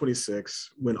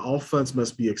 2026, when all funds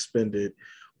must be expended,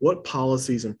 what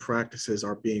policies and practices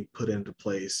are being put into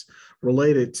place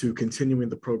related to continuing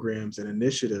the programs and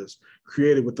initiatives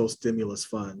created with those stimulus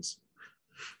funds?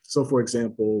 So for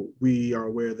example, we are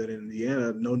aware that in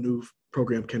Indiana, no new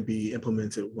program can be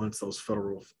implemented once those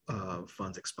federal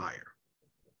funds expire.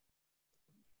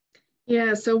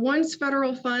 Yeah, so once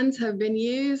federal funds have been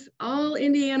used, all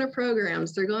Indiana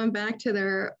programs, they're going back to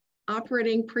their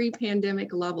operating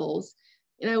pre-pandemic levels.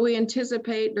 We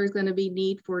anticipate there's going to be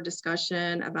need for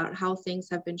discussion about how things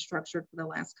have been structured for the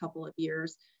last couple of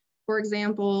years. For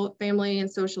example, Family and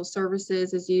Social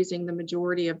Services is using the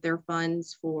majority of their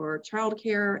funds for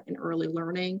childcare and early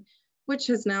learning, which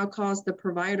has now caused the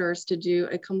providers to do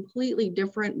a completely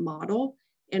different model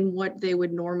in what they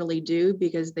would normally do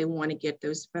because they want to get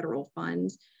those federal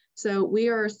funds. So we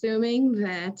are assuming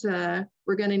that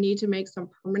we're going to need to make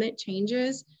some permanent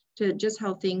changes to just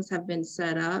how things have been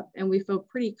set up. And we feel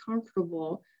pretty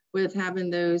comfortable with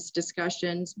having those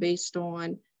discussions based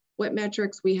on what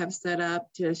metrics we have set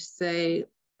up to say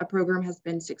a program has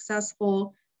been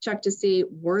successful, check to see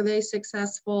were they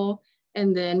successful,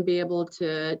 and then be able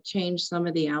to change some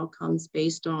of the outcomes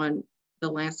based on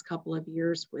the last couple of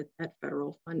years with that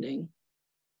federal funding.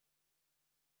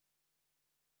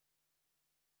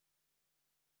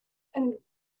 And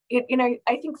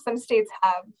I think some states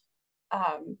have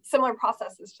similar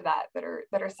processes to that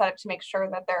are set up to make sure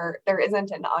that there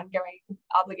isn't an ongoing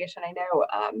obligation. I know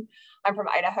I'm from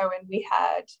Idaho, and we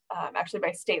had actually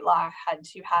by state law had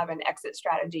to have an exit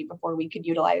strategy before we could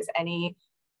utilize any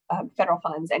federal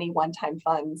funds, any one-time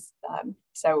funds.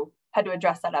 So had to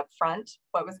address that up front,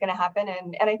 what was going to happen.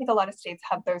 And I think a lot of states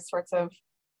have those sorts of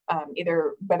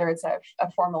either whether it's a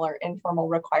formal or informal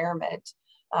requirement.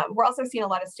 We're also seeing a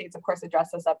lot of states, of course,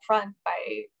 address this up front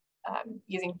by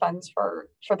using funds for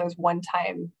those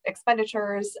one-time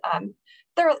expenditures.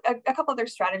 There are a couple other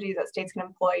strategies that states can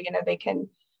employ. They can,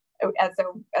 as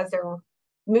they're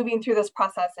moving through this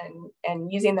process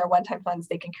and using their one-time funds,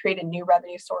 they can create a new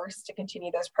revenue source to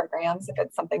continue those programs if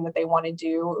it's something that they want to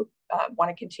do, want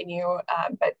to continue,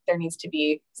 but there needs to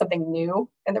be something new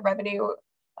in the revenue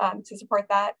to support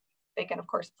that. They can, of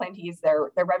course, plan to use their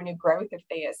revenue growth if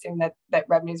they assume that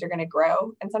revenues are going to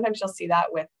grow. And sometimes you'll see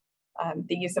that with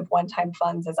the use of one-time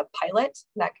funds as a pilot.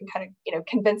 That can kind of,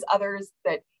 convince others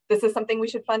that this is something we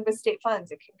should fund with state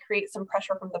funds. It can create some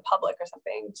pressure from the public or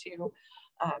something to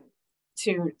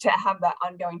have that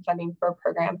ongoing funding for a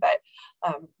program. But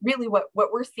really what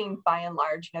we're seeing by and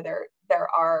large, there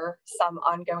are some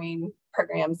ongoing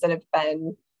programs that have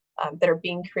been, that are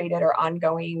being created, or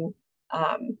ongoing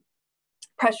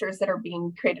pressures that are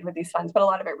being created with these funds. But a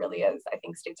lot of it really is, I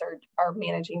think states are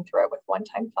managing through it with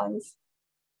one-time funds.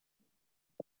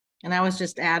 And I was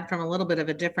just add from a little bit of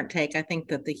a different take. I think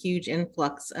that the huge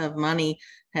influx of money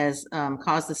has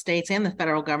caused the states and the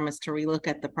federal governments to relook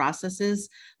at the processes,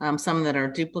 some that are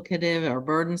duplicative or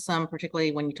burdensome,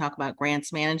 particularly when you talk about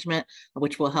grants management,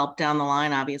 which will help down the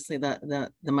line. Obviously,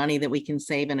 the money that we can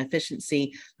save in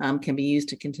efficiency can be used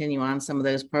to continue on some of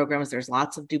those programs. There's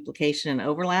lots of duplication and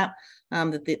overlap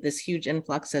that this huge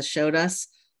influx has showed us.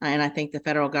 And I think the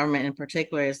federal government in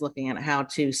particular is looking at how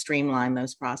to streamline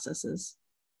those processes.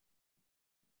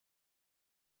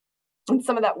 And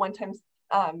some of that one-time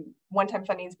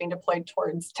funding is being deployed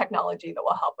towards technology that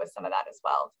will help with some of that as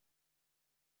well.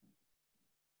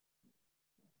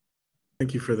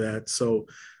 Thank you for that. So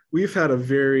we've had a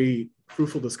very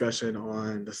fruitful discussion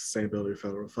on the sustainability of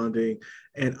federal funding.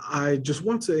 And I just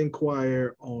want to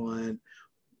inquire on,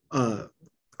 I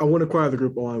want to inquire the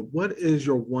group on, what is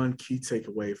your one key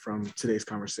takeaway from today's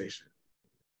conversation?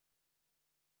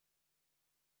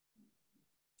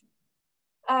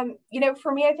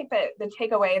 For me, I think that the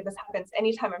takeaway, this happens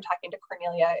anytime I'm talking to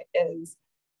Cornelia, is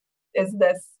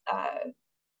this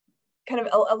kind of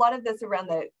a lot of this around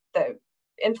the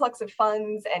influx of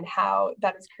funds and how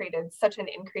that has created such an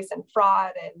increase in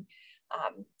fraud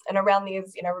and around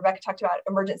these, Rebecca talked about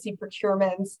emergency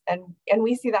procurements, and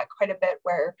we see that quite a bit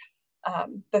where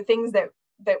the things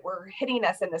that were hitting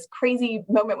us in this crazy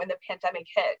moment when the pandemic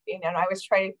hit, and I was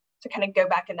trying to kind of go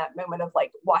back in that moment of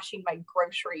like washing my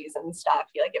groceries and stuff.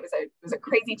 Like it was a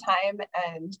crazy time,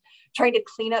 and trying to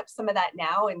clean up some of that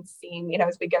now and seeing,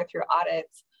 as we go through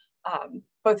audits,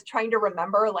 both trying to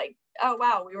remember like, oh,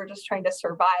 wow, we were just trying to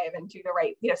survive and do the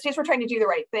right, states were trying to do the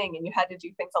right thing and you had to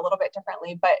do things a little bit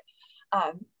differently. But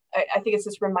I think it's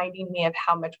just reminding me of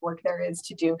how much work there is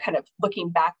to do kind of looking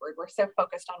backward. We're so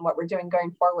focused on what we're doing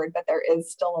going forward, but there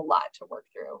is still a lot to work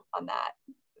through on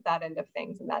that end of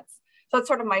things. And that's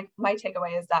sort of my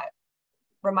takeaway, is that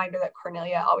reminder that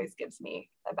Cornelia always gives me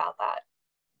about that.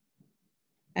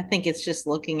 I think it's just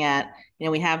looking at,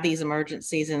 we have these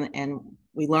emergencies and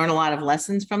we learn a lot of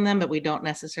lessons from them, but we don't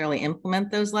necessarily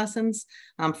implement those lessons.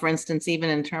 For instance, even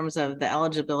in terms of the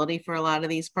eligibility for a lot of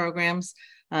these programs,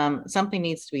 something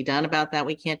needs to be done about that.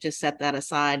 We can't just set that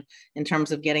aside in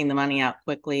terms of getting the money out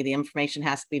quickly. The information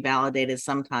has to be validated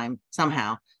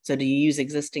somehow. So do you use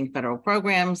existing federal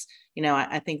programs? You know,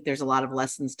 I think there's a lot of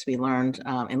lessons to be learned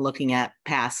in looking at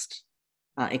past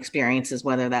experiences,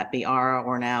 whether that be ARA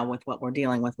or now with what we're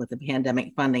dealing with the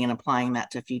pandemic funding and applying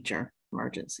that to future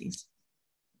emergencies.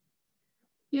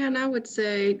 Yeah, and I would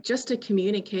say just to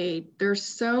communicate, there's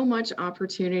so much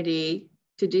opportunity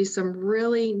to do some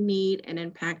really neat and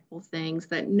impactful things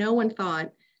that no one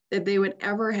thought that they would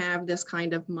ever have this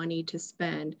kind of money to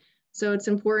spend. So it's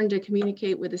important to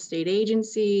communicate with the state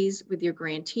agencies, with your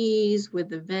grantees, with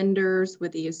the vendors,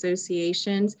 with the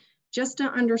associations, just to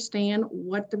understand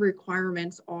what the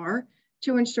requirements are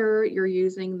to ensure you're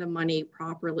using the money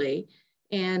properly.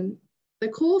 And the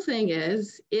cool thing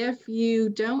is, if you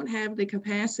don't have the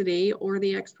capacity or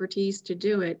the expertise to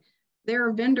do it, there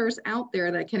are vendors out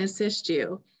there that can assist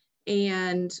you.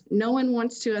 And no one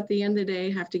wants to, at the end of the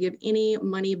day, have to give any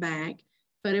money back.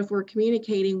 But if we're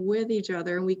communicating with each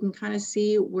other and we can kind of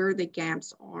see where the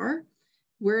gaps are,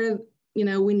 where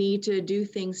we need to do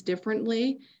things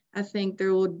differently, I think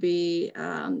there would be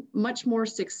much more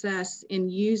success in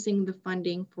using the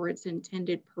funding for its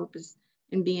intended purpose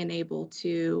and being able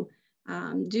to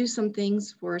do some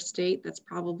things for a state that's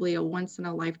probably a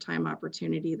once-in-a-lifetime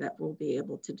opportunity that we'll be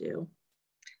able to do.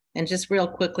 And just real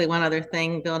quickly, one other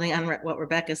thing, building on what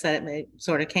Rebecca said, it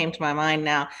sort of came to my mind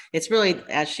now. It's really,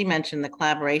 as she mentioned, the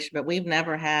collaboration, but we've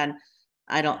never had,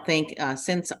 I don't think,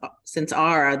 since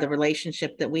ARA, the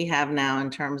relationship that we have now in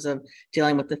terms of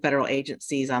dealing with the federal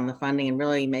agencies on the funding and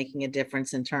really making a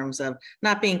difference in terms of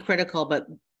not being critical, but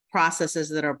processes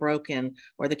that are broken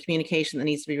or the communication that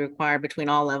needs to be required between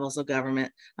all levels of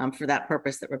government for that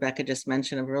purpose that Rebecca just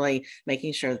mentioned, of really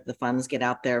making sure that the funds get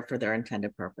out there for their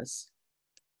intended purpose.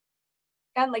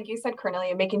 And like you said,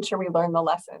 Cornelia, making sure we learn the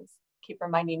lessons, keep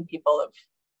reminding people of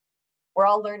we're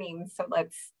all learning, so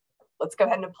let's go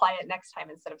ahead and apply it next time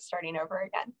instead of starting over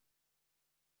again.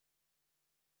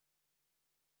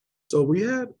 So we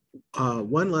had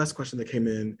one last question that came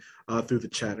in through the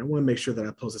chat. I want to make sure that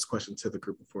I pose this question to the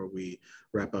group before we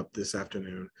wrap up this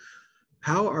afternoon.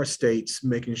 How are states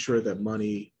making sure that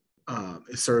money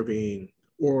is serving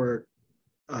or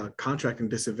contracting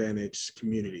disadvantaged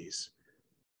communities?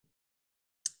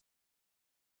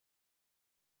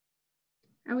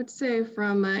 I would say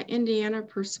from an Indiana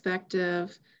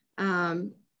perspective,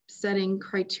 setting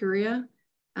criteria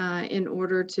in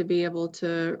order to be able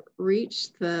to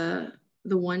reach the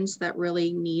ones that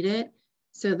really need it,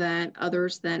 so that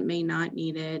others that may not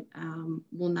need it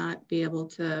will not be able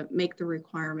to make the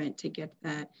requirement to get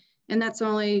that. And that's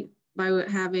only by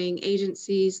having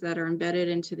agencies that are embedded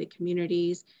into the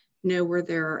communities, know where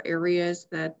there are areas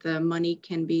that the money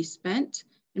can be spent,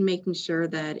 and making sure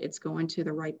that it's going to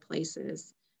the right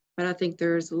places. But I think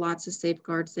there's lots of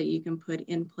safeguards that you can put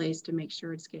in place to make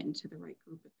sure it's getting to the right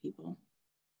group of people.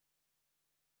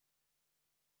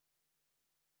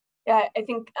 Yeah, I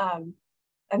think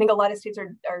a lot of states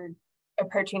are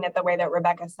approaching it the way that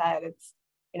Rebecca said. It's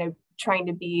trying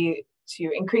to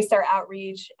increase their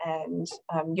outreach and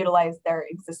utilize their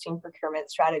existing procurement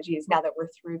strategies now that we're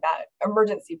through that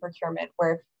emergency procurement,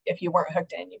 where if you weren't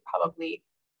hooked in, you probably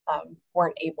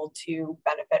weren't able to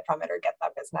benefit from it or get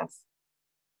that business.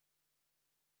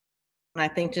 And I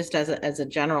think just as a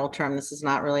general term, this is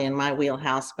not really in my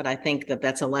wheelhouse, but I think that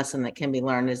that's a lesson that can be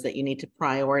learned, is that you need to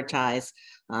prioritize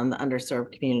the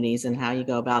underserved communities, and how you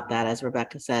go about that, as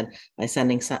Rebecca said, by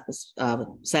setting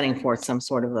forth some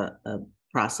sort of a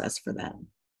process for that.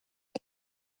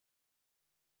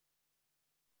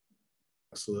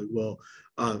 Absolutely. Well,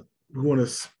 we want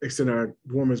to extend our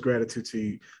warmest gratitude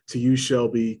to you,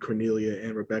 Shelby, Cornelia,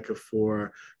 and Rebecca,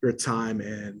 for your time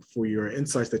and for your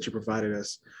insights that you provided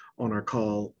us on our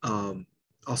call.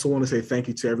 Also want to say thank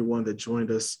you to everyone that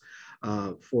joined us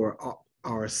for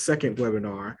our second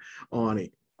webinar on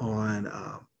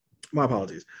my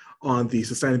apologies, on the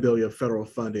sustainability of federal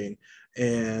funding.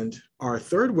 And our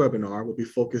third webinar will be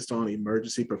focused on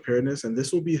emergency preparedness, and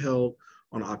this will be held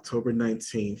on October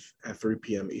 19th at 3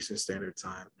 p.m. Eastern Standard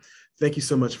Time. Thank you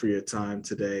so much for your time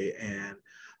today, and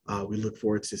we look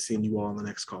forward to seeing you all on the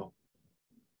next call.